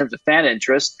player in terms of fan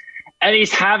interest. And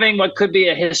he's having what could be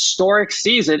a historic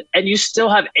season, and you still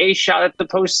have a shot at the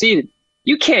postseason.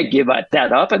 You can't give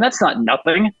that up, and that's not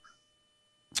nothing.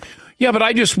 Yeah, but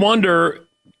I just wonder,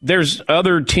 there's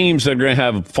other teams that are going to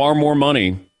have far more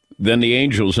money than the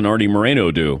Angels and Artie Moreno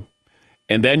do.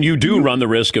 And then you do run the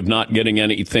risk of not getting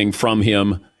anything from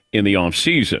him in the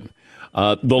offseason.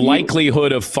 The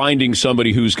likelihood of finding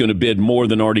somebody who's going to bid more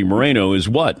than Artie Moreno is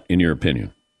what, in your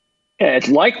opinion? Yeah, it's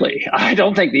likely. I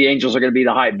don't think the Angels are going to be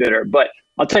the high bidder, but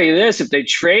I'll tell you this, if they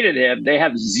traded him, they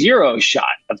have zero shot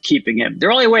of keeping him.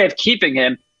 Their only way of keeping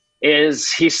him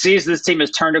is he sees this team has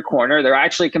turned a corner. They're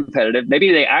actually competitive.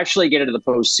 Maybe they actually get into the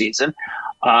postseason.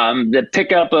 The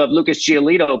pickup of Lucas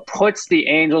Giolito puts the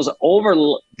Angels over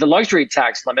the luxury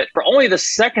tax limit for only the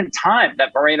second time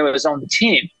that Moreno has owned the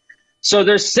team. So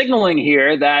they're signaling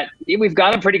here that we've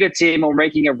got a pretty good team. We're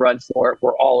making a run for it.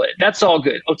 We're all in. That's all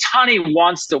good. Ohtani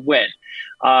wants to win.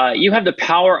 You have the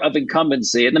power of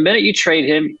incumbency, and the minute you trade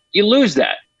him, you lose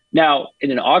that. Now,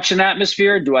 in an auction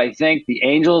atmosphere, do I think the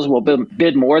Angels will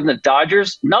bid more than the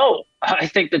Dodgers? No. I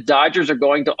think the Dodgers are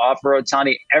going to offer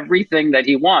Ohtani everything that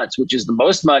he wants, which is the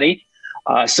most money,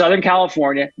 Southern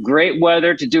California, great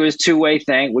weather to do his two-way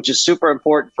thing, which is super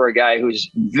important for a guy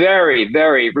who's very,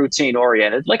 very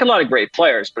routine-oriented, like a lot of great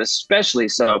players, but especially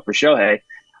so for Shohei.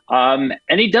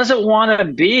 And he doesn't want to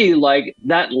be like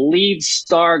that lead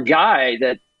star guy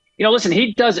that, listen,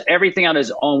 he does everything on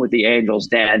his own with the Angels,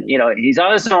 Dan. He's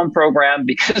on his own program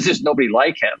because there's nobody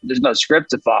like him. There's no script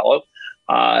to follow.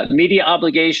 Media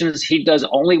obligations, he does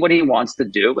only what he wants to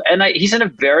do. And he's in a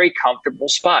very comfortable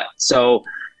spot. So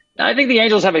I think the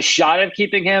Angels have a shot at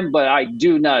keeping him, but I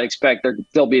do not expect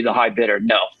they'll be the high bidder.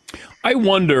 No. I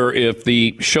wonder if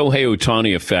the Shohei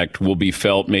Ohtani effect will be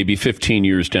felt maybe 15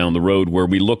 years down the road, where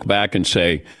we look back and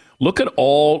say, look at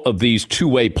all of these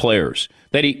two-way players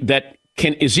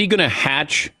is he going to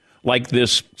hatch like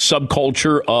this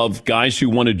subculture of guys who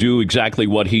want to do exactly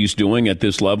what he's doing at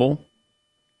this level?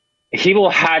 He will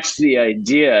hatch the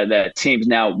idea that teams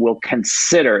now will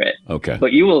consider it. Okay.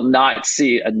 But you will not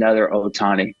see another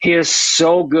Ohtani. He is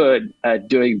so good at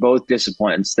doing both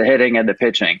disciplines, the hitting and the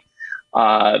pitching.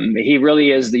 He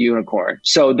really is the unicorn.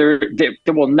 So there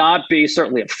will not be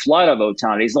certainly a flood of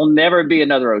Ohtanis. There'll never be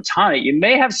another Ohtani. You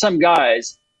may have some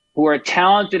guys who are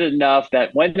talented enough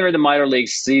that when they're in the minor league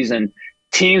season,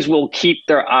 teams will keep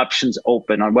their options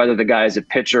open on whether the guy is a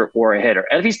pitcher or a hitter.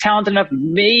 And if he's talented enough,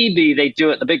 maybe they do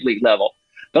it at the big league level.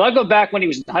 But I'll go back when he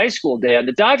was in high school, Dan.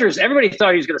 The Dodgers, everybody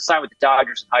thought he was going to sign with the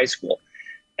Dodgers in high school.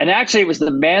 And actually, it was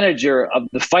the manager of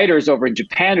the Fighters over in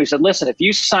Japan who said, listen, if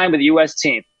you sign with the U.S.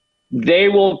 team, they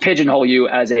will pigeonhole you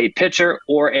as a pitcher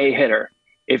or a hitter.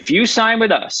 If you sign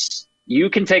with us, you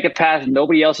can take a path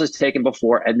nobody else has taken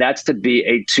before, and that's to be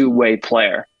a two-way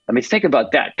player. I mean, think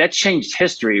about that. That changed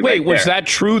history. Wait, right was there. that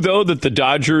true, though, that the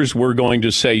Dodgers were going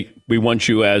to say, we want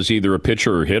you as either a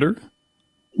pitcher or hitter?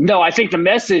 No, I think the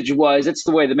message was it's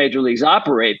the way the major leagues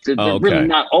operate. They're really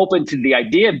not open to the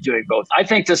idea of doing both. I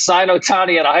think to sign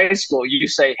Ohtani out of high school, you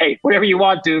say, hey, whatever you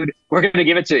want, dude, we're going to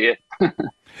give it to you.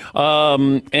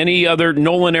 Any other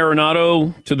Nolan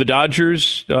Arenado to the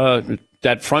Dodgers?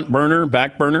 That front burner,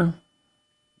 back burner?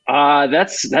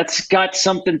 That's got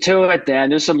something to it, Dan.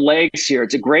 There's some legs here.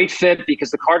 It's a great fit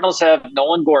because the Cardinals have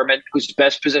Nolan Gorman, whose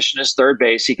best position is third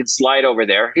base. He can slide over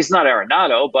there. He's not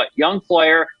Arenado, but young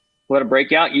player who had a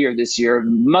breakout year this year,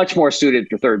 much more suited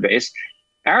for third base.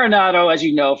 Arenado, as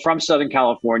you know, from Southern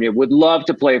California, would love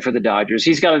to play for the Dodgers.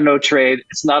 He's got a no trade.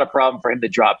 It's not a problem for him to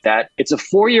drop that. It's a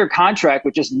 4-year contract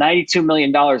with just $92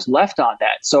 million left on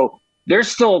that. So there's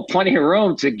still plenty of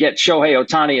room to get Shohei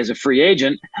Ohtani as a free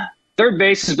agent. Third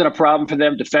base has been a problem for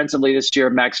them defensively this year.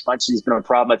 Max Muncy's been a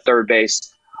problem at third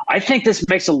base. I think this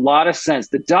makes a lot of sense.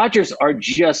 The Dodgers are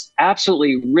just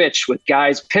absolutely rich with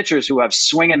guys, pitchers who have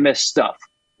swing and miss stuff.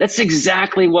 That's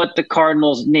exactly what the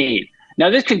Cardinals need.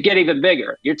 Now, this could get even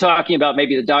bigger. You're talking about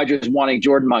maybe the Dodgers wanting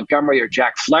Jordan Montgomery or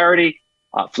Jack Flaherty,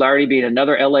 Flaherty being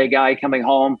another LA guy coming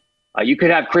home. You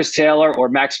could have Chris Taylor or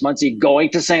Max Muncy going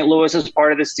to St. Louis as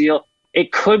part of this deal.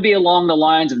 It could be along the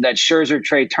lines of that Scherzer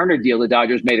Trey Turner deal the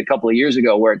Dodgers made a couple of years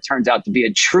ago, where it turns out to be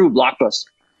a true blockbuster.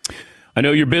 I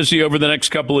know you're busy over the next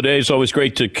couple of days. Always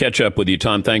great to catch up with you,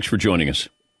 Tom. Thanks for joining us.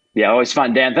 Yeah, always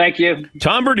fun, Dan. Thank you.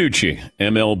 Tom Verducci,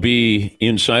 MLB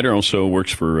insider, also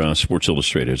works for Sports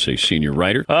Illustrated as a senior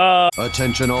writer.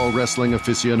 Attention all wrestling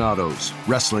aficionados.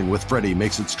 Wrestling with Freddie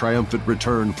makes its triumphant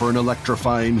return for an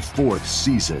electrifying 4th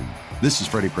season. This is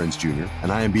Freddie Prinze Jr.,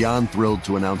 and I am beyond thrilled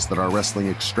to announce that our wrestling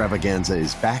extravaganza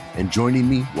is back, and joining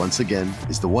me once again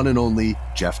is the one and only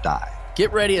Jeff Dye.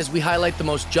 Get ready as we highlight the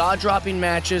most jaw-dropping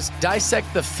matches,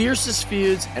 dissect the fiercest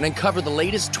feuds, and uncover the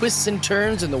latest twists and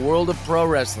turns in the world of pro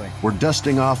wrestling. We're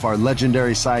dusting off our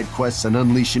legendary side quests and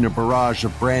unleashing a barrage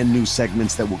of brand new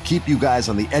segments that will keep you guys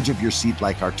on the edge of your seat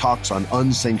like our talks on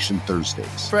Unsanctioned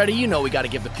Thursdays. Freddie, you know we got to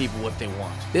give the people what they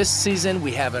want. This season,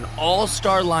 we have an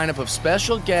all-star lineup of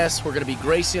special guests who are going to be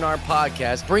gracing our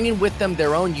podcast, bringing with them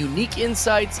their own unique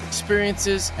insights,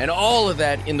 experiences, and all of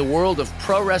that in the world of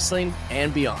pro wrestling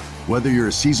and beyond. Whether you're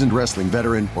a seasoned wrestling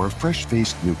veteran or a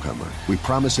fresh-faced newcomer, we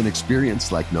promise an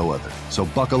experience like no other. So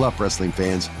buckle up, wrestling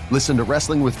fans. Listen to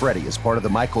Wrestling with Freddie as part of the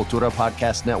My Cultura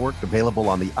Podcast Network, available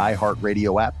on the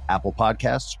iHeartRadio app, Apple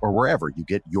Podcasts, or wherever you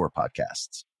get your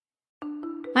podcasts.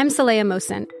 I'm Saleha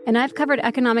Mohsin, and I've covered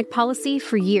economic policy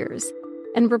for years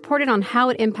and reported on how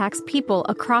it impacts people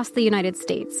across the United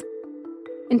States.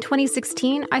 In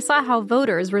 2016, I saw how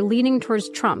voters were leaning towards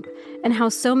Trump and how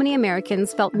so many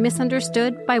Americans felt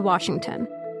misunderstood by Washington.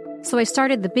 So I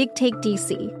started The Big Take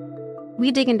DC. We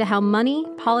dig into how money,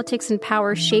 politics, and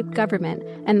power shape government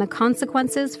and the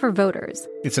consequences for voters.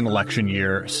 It's an election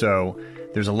year, so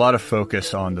there's a lot of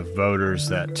focus on the voters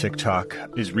that TikTok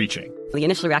is reaching. The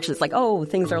initial reaction is like, oh,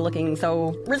 things are looking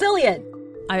so resilient.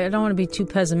 I don't want to be too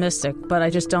pessimistic, but I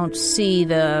just don't see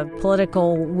the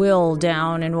political will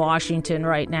down in Washington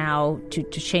right now to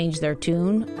change their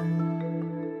tune.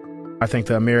 I think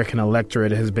the American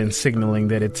electorate has been signaling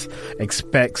that it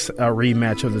expects a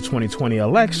rematch of the 2020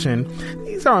 election.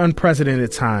 These are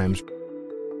unprecedented times.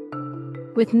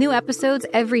 With new episodes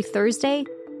every Thursday,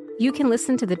 you can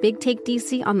listen to The Big Take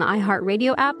DC on the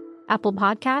iHeartRadio app, Apple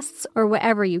Podcasts, or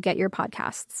wherever you get your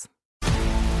podcasts.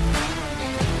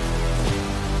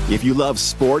 If you love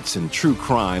sports and true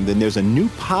crime, then there's a new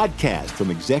podcast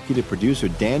from executive producer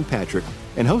Dan Patrick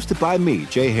and hosted by me,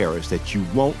 Jay Harris, that you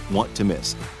won't want to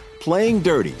miss. Playing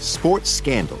Dirty: Sports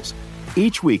Scandals.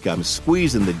 Each week, I'm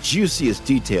squeezing the juiciest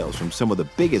details from some of the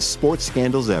biggest sports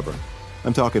scandals ever.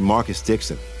 I'm talking Marcus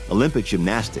Dixon, Olympic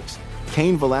gymnastics,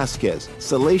 Cain Velasquez,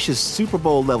 salacious Super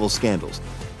Bowl-level scandals.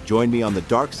 Join me on the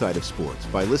dark side of sports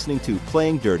by listening to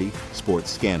Playing Dirty: Sports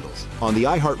Scandals on the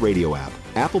iHeartRadio app,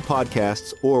 Apple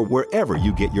Podcasts, or wherever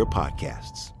you get your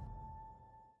podcasts.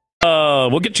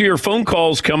 We'll get to your phone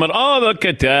calls coming. Oh, look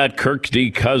at that. Kirk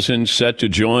D. Cousins set to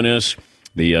join us.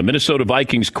 The Minnesota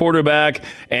Vikings quarterback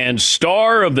and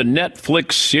star of the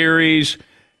Netflix series.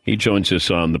 He joins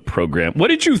us on the program. What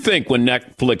did you think when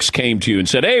Netflix came to you and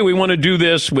said, hey, we want to do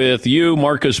this with you,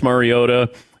 Marcus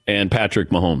Mariota, and Patrick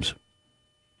Mahomes?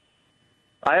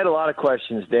 I had a lot of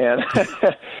questions, Dan.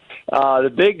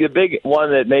 The big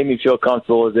one that made me feel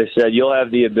comfortable is they said you'll have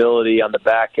the ability on the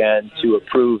back end to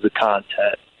approve the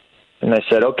content. And I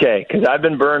said, okay, because I've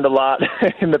been burned a lot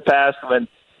in the past when,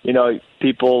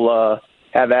 people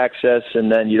have access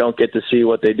and then you don't get to see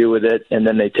what they do with it, and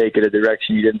then they take it a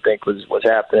direction you didn't think was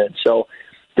happening. So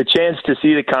the chance to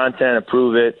see the content,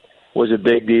 approve it, was a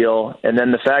big deal. And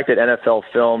then the fact that NFL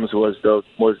Films was the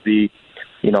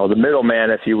middleman,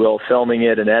 if you will, filming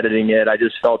it and editing it, I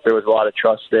just felt there was a lot of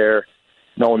trust there,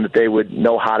 knowing that they would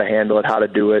know how to handle it, how to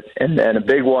do it. And a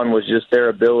big one was just their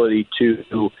ability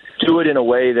to do it in a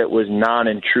way that was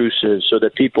non-intrusive so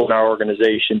that people in our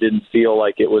organization didn't feel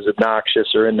like it was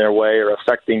obnoxious or in their way or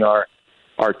affecting our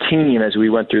team as we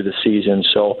went through the season.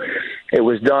 So it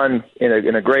was done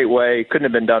in a great way. Couldn't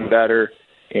have been done better.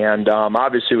 And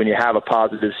obviously when you have a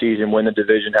positive season, win the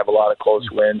division, have a lot of close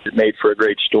wins, it made for a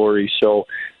great story. So,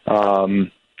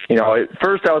 at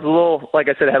first I was a little, like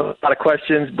I said, I had a lot of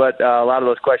questions, but a lot of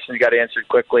those questions got answered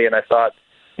quickly, and I thought,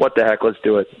 what the heck, let's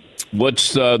do it.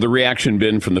 What's the reaction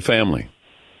been from the family?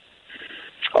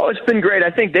 Oh, it's been great.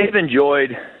 I think they've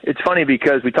enjoyed. It's funny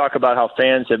because we talk about how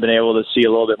fans have been able to see a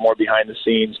little bit more behind the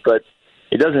scenes, but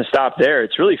it doesn't stop there.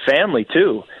 It's really family,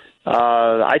 too.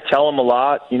 I tell them a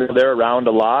lot. They're around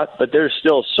a lot, but there's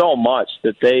still so much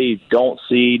that they don't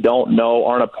see, don't know,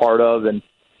 aren't a part of, and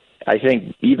I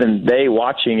think even they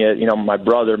watching it, my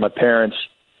brother, my parents,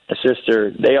 my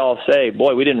sister, they all say,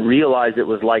 boy, we didn't realize it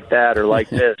was like that or like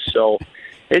this. So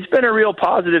it's been a real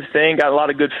positive thing. Got a lot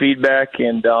of good feedback,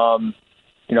 and,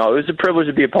 it was a privilege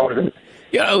to be a part of it.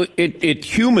 It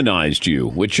humanized you,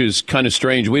 which is kind of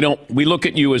strange. We look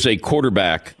at you as a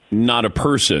quarterback, not a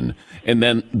person. And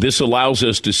then this allows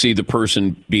us to see the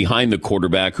person behind the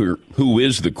quarterback who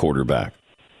is the quarterback.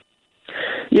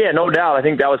 Yeah, no doubt. I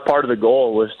think that was part of the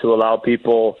goal, was to allow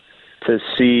people to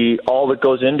see all that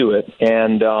goes into it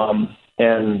and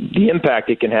the impact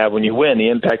it can have when you win, the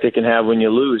impact it can have when you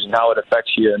lose, and how it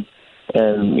affects you.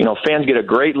 And fans get a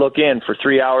great look in for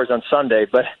 3 hours on Sunday,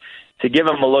 but to give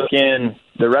them a look in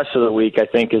the rest of the week, I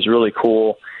think is really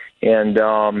cool. And,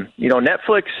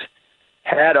 Netflix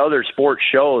had other sports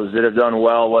shows that have done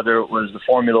well, whether it was the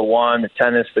Formula One, the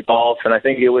tennis, the golf, and I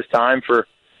think it was time for,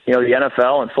 the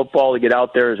NFL and football to get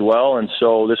out there as well, and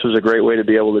so this was a great way to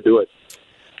be able to do it.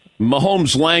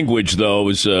 Mahomes' language, though,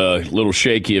 is a little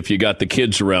shaky if you got the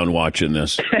kids around watching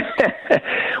this.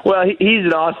 Well, he's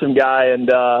an awesome guy, and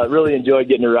really enjoyed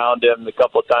getting around him. The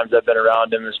couple of times I've been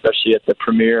around him, especially at the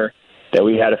premiere that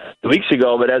we had a few weeks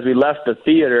ago, but as we left the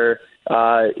theater,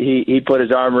 he put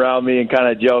his arm around me and kind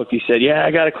of joked. He said, "Yeah,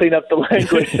 I got to clean up the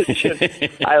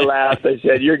language." I laughed. I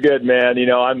said, "You're good, man.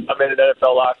 I'm in an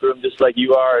NFL locker room just like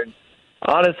you are." And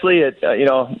honestly, it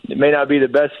may not be the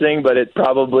best thing, but it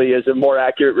probably is a more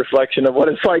accurate reflection of what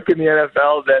it's like in the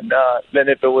NFL than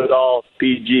if it was all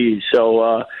PG.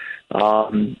 So,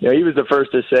 he was the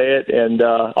first to say it, and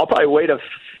I'll probably wait a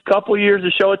couple years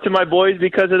to show it to my boys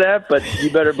because of that, but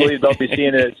you better believe they'll be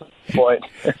seeing it at some point.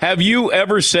 Have you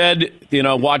ever said,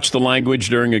 watch the language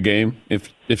during a game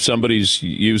if somebody's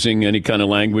using any kind of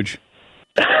language?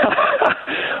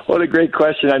 What a great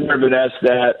question. I've never been asked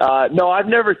that. No, I've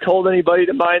never told anybody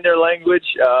to mind their language.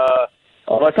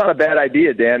 That's not a bad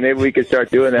idea, Dan. Maybe we could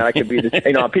start doing that. I could be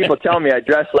people tell me I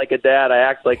dress like a dad, I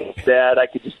act like a dad. I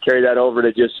could just carry that over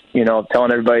to just,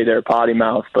 telling everybody they're potty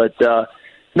mouth. But,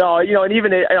 no, and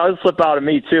even it'll slip out of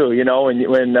me too. When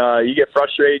you get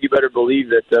frustrated, you better believe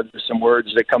that there's some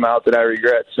words that come out that I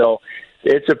regret. So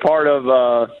it's a part of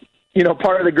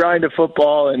part of the grind of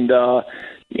football, and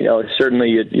certainly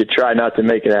you try not to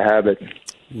make it a habit.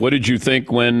 What did you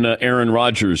think when Aaron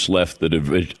Rodgers left the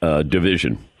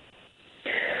division?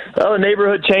 Well, the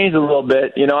neighborhood changed a little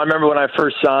bit. I remember when I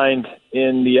first signed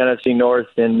in the NFC North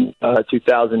in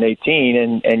 2018,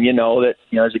 and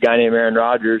there's a guy named Aaron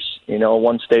Rodgers,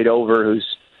 one state over,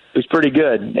 who's pretty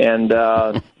good, and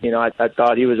I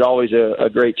thought he was always a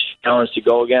great challenge to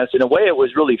go against. In a way, it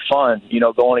was really fun,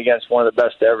 going against one of the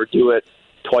best to ever do it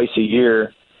twice a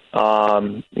year.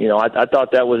 I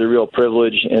thought that was a real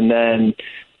privilege, and then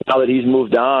now that he's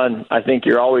moved on, I think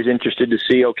you're always interested to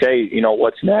see, okay,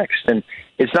 what's next. And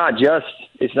it's not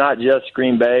just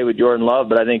Green Bay with Jordan Love,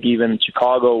 but I think even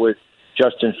Chicago with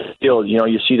Justin Fields,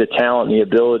 you see the talent and the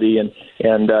ability, and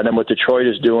then what Detroit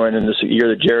is doing, and this year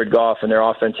that Jared Goff and their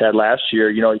offense had last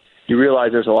year, you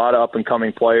realize there's a lot of up and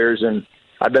coming players, and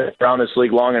I've been around this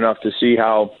league long enough to see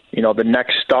how, the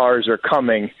next stars are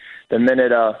coming. The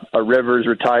minute a Rivers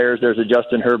retires, there's a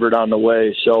Justin Herbert on the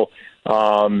way. So,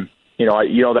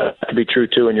 that could be true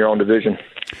too in your own division.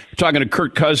 Talking to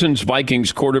Kirk Cousins,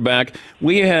 Vikings quarterback.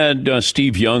 We had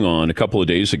Steve Young on a couple of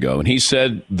days ago, and he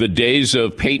said the days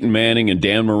of Peyton Manning and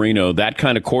Dan Marino, that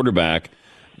kind of quarterback,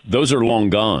 those are long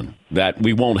gone, that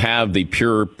we won't have the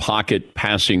pure pocket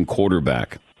passing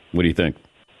quarterback. What do you think?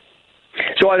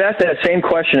 So I've asked that same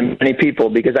question to many people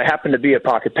because I happen to be a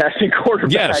pocket passing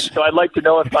quarterback. Yes. So I'd like to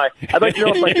know if my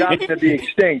job's going to be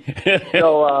extinct.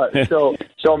 So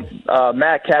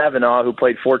Matt Cavanaugh, who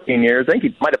played 14 years, I think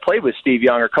he might have played with Steve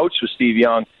Young or coached with Steve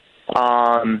Young. He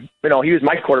was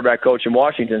my quarterback coach in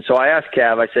Washington. So I asked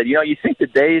Cav, I said, you think the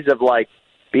days of like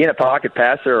being a pocket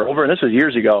passer are over? And this was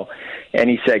years ago. And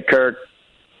he said, Kirk,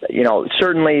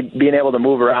 certainly being able to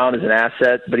move around is an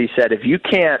asset, but he said if you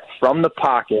can't, from the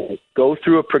pocket, go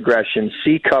through a progression,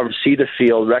 see coverage, see the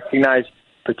field, recognize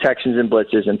protections and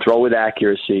blitzes, and throw with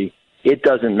accuracy, it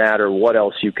doesn't matter what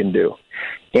else you can do.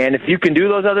 And if you can do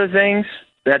those other things,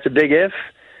 that's a big if,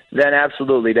 then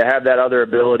absolutely, to have that other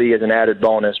ability is an added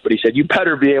bonus. But he said you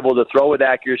better be able to throw with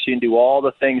accuracy and do all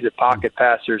the things that pocket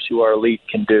passers who are elite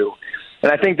can do.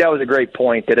 And I think that was a great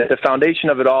point, that at the foundation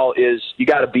of it all is you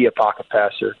got to be a pocket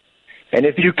passer. And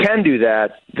if you can do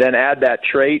that, then add that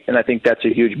trait, and I think that's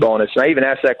a huge bonus. And I even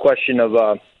asked that question of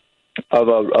a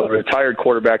retired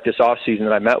quarterback this offseason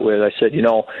that I met with. I said,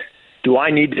 do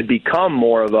I need to become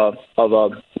more of a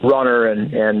runner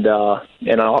and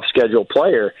an off-schedule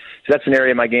player? So that's an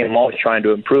area of my game I'm always trying to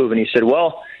improve. And he said,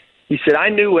 I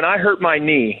knew when I hurt my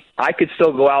knee, I could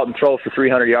still go out and throw for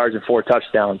 300 yards and 4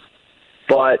 touchdowns.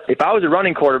 But if I was a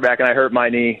running quarterback and I hurt my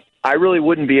knee, I really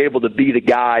wouldn't be able to be the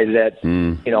guy that,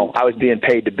 I was being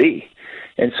paid to be.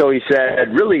 And so he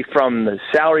said, really from the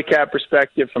salary cap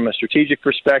perspective, from a strategic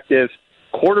perspective,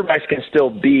 quarterbacks can still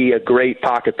be a great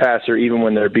pocket passer even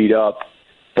when they're beat up.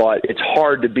 But it's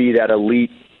hard to be that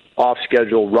elite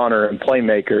off-schedule runner and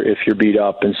playmaker if you're beat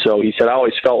up. And so he said, I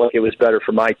always felt like it was better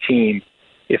for my team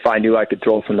if I knew I could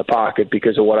throw from the pocket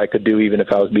because of what I could do even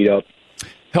if I was beat up.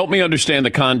 Help me understand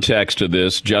the context of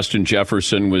this. Justin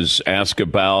Jefferson was asked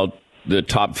about the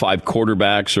top 5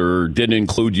 quarterbacks or didn't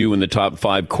include you in the top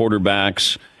 5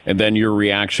 quarterbacks, and then your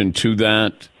reaction to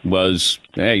that was,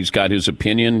 hey, he's got his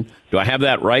opinion. Do I have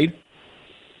that right?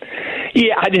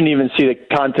 Yeah, I didn't even see the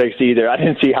context either. I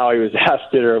didn't see how he was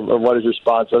asked it or what his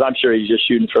response was. I'm sure he's just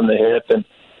shooting from the hip. And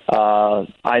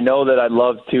I know that I'd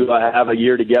love to have a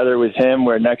year together with him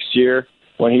where next year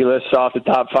when he lists off the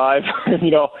top 5,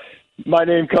 my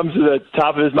name comes to the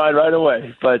top of his mind right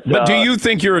away. But do you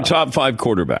think you're a top 5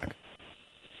 quarterback?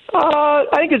 I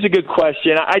think it's a good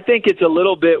question. I think it's a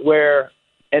little bit where,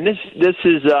 and this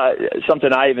is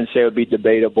something I even say would be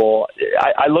debatable.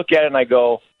 I look at it and I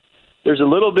go, there's a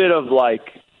little bit of like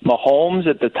Mahomes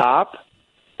at the top,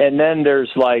 and then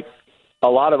there's like a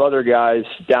lot of other guys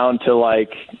down to like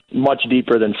much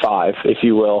deeper than 5, if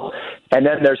you will. And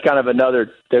then there's kind of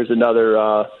another deal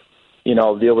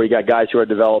where you got guys who are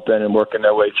developing and working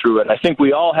their way through it. And I think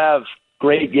we all have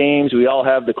great games. We all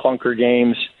have the clunker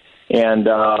games. And,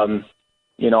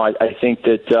 I think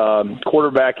that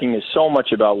quarterbacking is so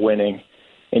much about winning,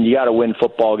 and you got to win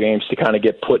football games to kind of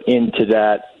get put into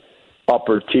that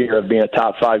upper tier of being a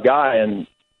top 5 guy. And,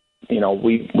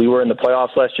 we were in the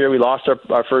playoffs last year. We lost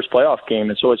our first playoff game.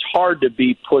 And so it's hard to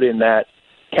be put in that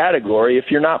category if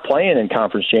you're not playing in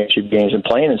conference championship games and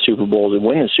playing in Super Bowls and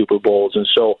winning Super Bowls. And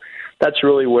so that's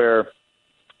really where,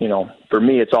 for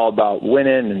me, it's all about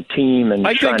winning and team. And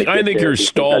I think you're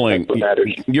stalling.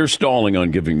 You're stalling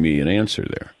on giving me an answer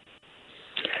there.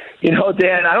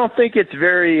 Dan, I don't think it's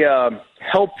very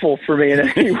helpful for me in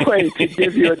any way to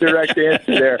give you a direct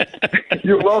answer there.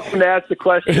 You're welcome to ask the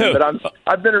question, but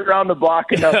I've been around the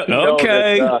block enough to know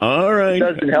that all right. It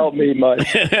doesn't help me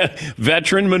much.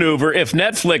 Veteran maneuver. If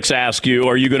Netflix asks you,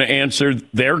 are you going to answer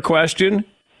their question?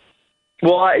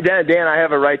 Well, Dan, I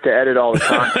have a right to edit all the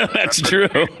time. That's true.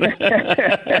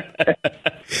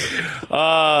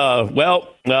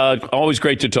 Always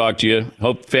great to talk to you.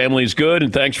 Hope family's good,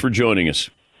 and thanks for joining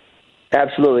us.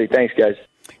 Absolutely. Thanks, guys.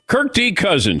 Kirk D.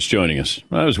 Cousins joining us.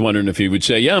 I was wondering if he would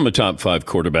say, yeah, I'm a top 5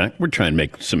 quarterback. We're trying to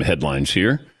make some headlines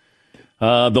here.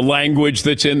 The language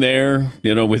that's in there,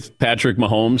 with Patrick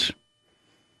Mahomes.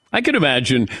 I could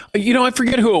imagine, I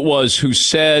forget who it was who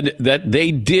said that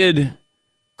they did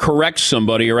correct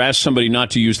somebody or ask somebody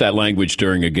not to use that language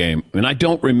during a game. And I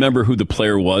don't remember who the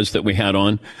player was that we had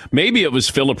on. Maybe it was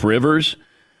Phillip Rivers.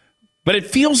 But it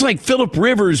feels like Phillip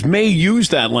Rivers may use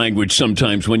that language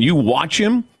sometimes when you watch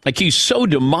him. Like he's so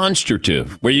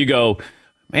demonstrative where you go,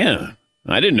 man,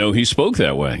 I didn't know he spoke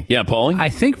that way. Yeah, Paulie? I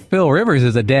think Phil Rivers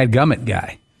is a dadgummit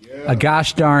guy. A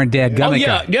gosh darn dadgummit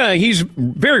guy. Yeah, he's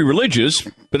very religious.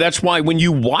 But that's why when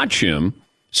you watch him,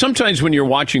 Sometimes when you're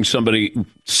watching somebody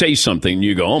say something,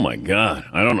 you go, oh, my God,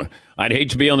 I don't know. I'd hate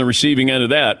to be on the receiving end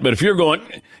of that. But if you're going,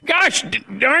 gosh,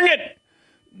 darn it,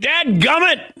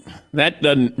 dadgummit, that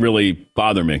doesn't really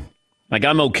bother me. Like,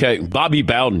 I'm okay. Bobby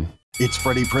Bowden. It's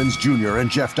Freddie Prinze Jr. and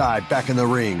Jeff Dye back in the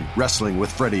ring. Wrestling with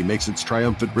Freddie makes its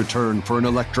triumphant return for an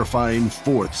electrifying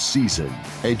 4th season.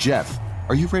 Hey, Jeff,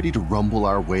 are you ready to rumble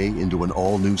our way into an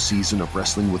all-new season of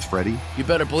Wrestling with Freddie? You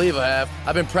better believe I have.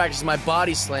 I've been practicing my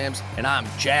body slams, and I'm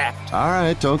jacked. All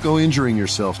right, don't go injuring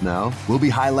yourself now. We'll be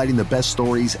highlighting the best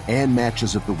stories and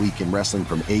matches of the week in wrestling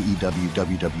from AEW,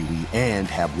 WWE, and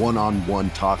have one-on-one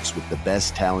talks with the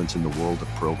best talents in the world of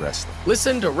pro wrestling.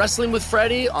 Listen to Wrestling with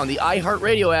Freddie on the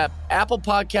iHeartRadio app, Apple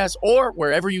Podcasts, or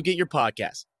wherever you get your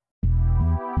podcasts.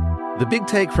 The Big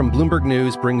Take from Bloomberg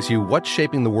News brings you what's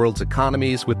shaping the world's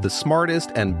economies with the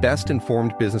smartest and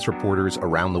best-informed business reporters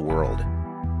around the world.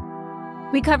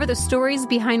 We cover the stories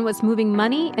behind what's moving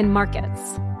money and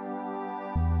markets,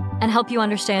 and help you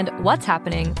understand what's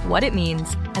happening, what it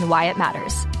means, and why it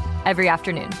matters every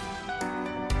afternoon.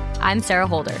 I'm Sarah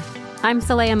Holder. I'm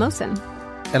Saleha Mohsin.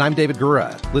 And I'm David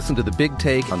Gura. Listen to The Big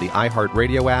Take on the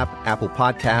iHeartRadio app, Apple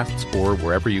Podcasts, or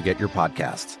wherever you get your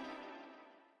podcasts.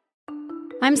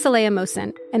 I'm Saleha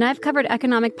Mohsin, and I've covered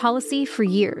economic policy for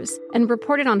years and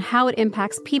reported on how it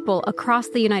impacts people across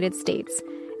the United States.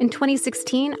 In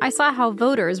 2016, I saw how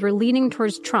voters were leaning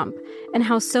towards Trump and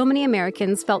how so many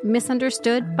Americans felt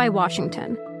misunderstood by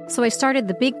Washington. So I started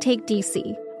The Big Take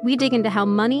DC. We dig into how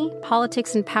money,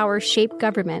 politics, and power shape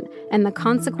government and the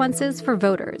consequences for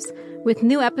voters. With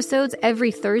new episodes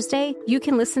every Thursday, you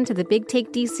can listen to The Big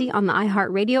Take DC on the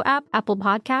iHeartRadio app, Apple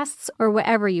Podcasts, or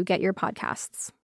wherever you get your podcasts.